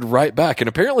fired right back, and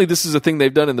apparently this is a thing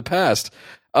they've done in the past.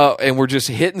 And we're just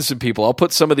hitting some people. I'll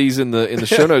put some of these in the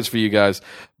show notes for you guys.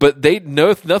 But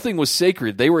nothing was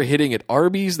sacred. They were hitting at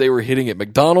Arby's. They were hitting at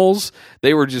McDonald's.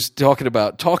 They were just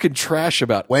talking trash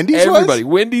about Wendy's. Everybody.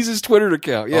 Wendy's' Twitter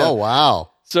account. Yeah. Oh wow.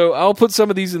 So I'll put some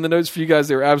of these in the notes for you guys.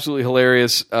 They're absolutely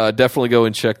hilarious. Definitely go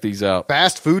and check these out.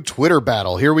 Fast food Twitter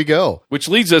battle. Here we go. Which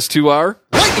leads us to our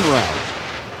lightning round.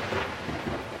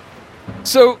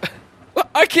 So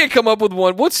I can't come up with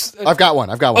one. I've got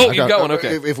one. Oh, you've got one.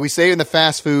 Okay. If we stay in the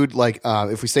fast food, world,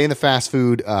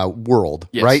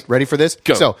 yes. Right? Ready for this?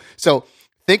 Go. So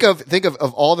think of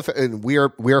all the.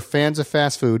 We are fans of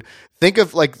fast food. Think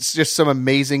of like just some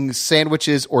amazing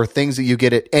sandwiches or things that you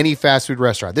get at any fast food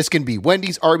restaurant. This can be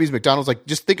Wendy's, Arby's, McDonald's. Like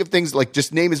just think of things like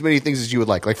just name as many things as you would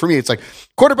like. Like for me, it's like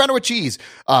quarter pounder with cheese,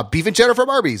 beef and cheddar from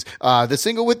Arby's, the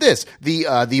single with this,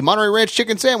 the Monterey Ranch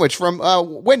chicken sandwich from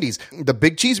Wendy's, the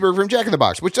big cheeseburger from Jack in the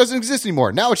Box, which doesn't exist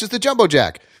anymore. Now it's just the Jumbo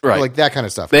Jack. Right. Like that kind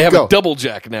of stuff. They have a double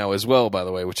Jack now as well, by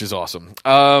the way, which is awesome.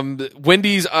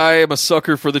 Wendy's, I am a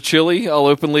sucker for the chili. I'll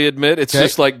openly admit it's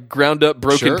just like ground up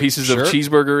broken pieces of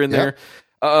cheeseburger in there.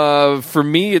 For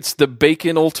me, it's the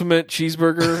bacon ultimate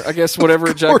cheeseburger, I guess,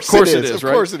 whatever. Of course it is. Of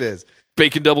course it is.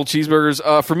 Bacon double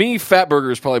cheeseburgers. For me, Fat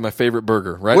Burger is probably my favorite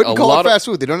burger, right? Wouldn't call it fast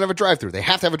food. They don't have a drive-through. They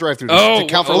have to have a drive-through to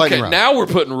count for lightning round. Now we're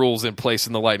putting rules in place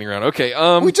in the lightning round.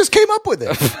 Okay. We just came up with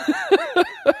it.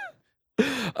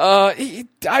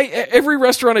 Every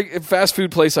restaurant, fast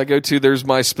food place I go to, there's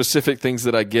my specific things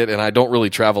that I get, and I don't really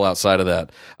travel outside of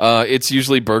that. It's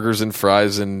usually burgers and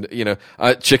fries, and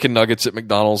chicken nuggets at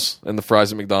McDonald's and the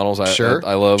fries at McDonald's.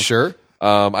 I love. Sure.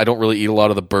 I don't really eat a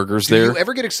lot of the burgers there. Do you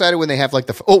ever get excited when they have like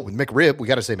McRib? We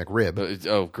got to say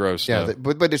McRib. Gross. Yeah, no.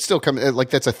 but it's still coming.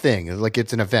 Like that's a thing. Like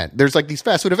it's an event. There's like these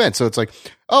fast food events. So it's like,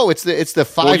 it's the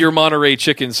five. Well, your Monterey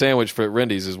chicken sandwich for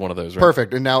Wendy's is one of those, right?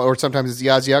 Perfect. And now, or sometimes it's the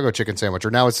Asiago chicken sandwich, or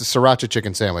now it's the Sriracha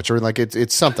chicken sandwich, or like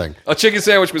it's something. A chicken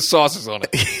sandwich with sauces on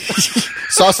it.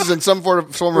 Sauces and some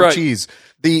form of cheese.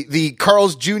 The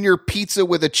Carl's Jr. pizza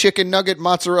with a chicken nugget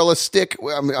mozzarella stick.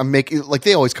 I'm making like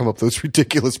they always come up with those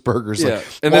ridiculous burgers. Yeah, like,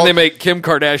 and then they make Kim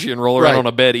Kardashian roll around on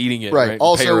a bed eating it. Right.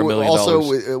 Also, pay her $1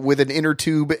 million. With an inner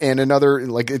tube and another,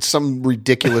 like it's some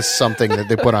ridiculous something that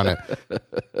they put on it.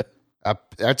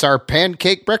 That's our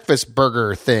pancake breakfast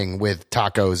burger thing with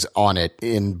tacos on it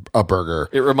in a burger.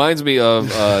 It reminds me of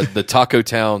the Taco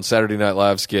Town Saturday Night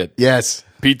Live skit. Yes.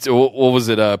 Pizza. What was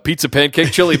it? Pizza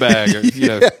pancake chili bag. Or,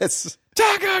 yes.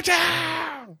 Taco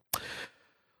Town.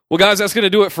 Well, guys, that's going to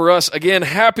do it for us. Again,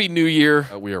 Happy New Year.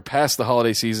 We are past the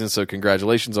holiday season, so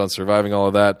congratulations on surviving all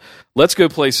of that. Let's go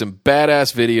play some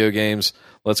badass video games.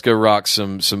 Let's go rock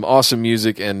some awesome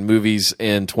music and movies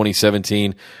in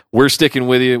 2017. We're sticking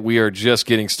with you. We are just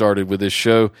getting started with this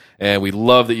show, and we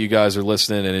love that you guys are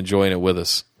listening and enjoying it with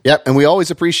us. Yep, and we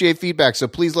always appreciate feedback, so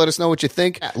please let us know what you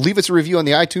think. Leave us a review on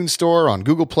the iTunes Store, on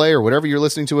Google Play, or whatever you're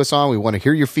listening to us on. We want to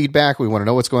hear your feedback. We want to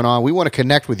know what's going on. We want to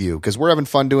connect with you because we're having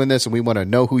fun doing this, and we want to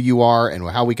know who you are and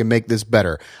how we can make this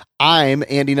better. I'm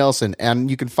Andy Nelson,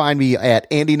 and you can find me at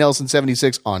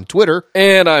AndyNelson76 on Twitter.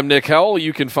 And I'm Nick Howell.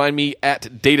 You can find me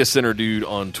at Data Center Dude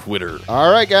on Twitter.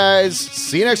 All right, guys.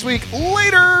 See you next week.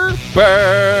 Later.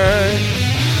 Bye.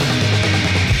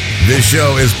 This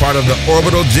show is part of the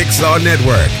Orbital Jigsaw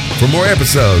Network. For more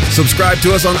episodes, subscribe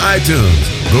to us on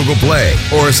iTunes, Google Play,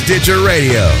 or Stitcher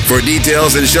Radio. For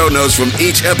details and show notes from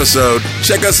each episode,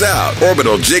 check us out,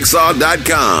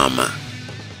 orbitaljigsaw.com.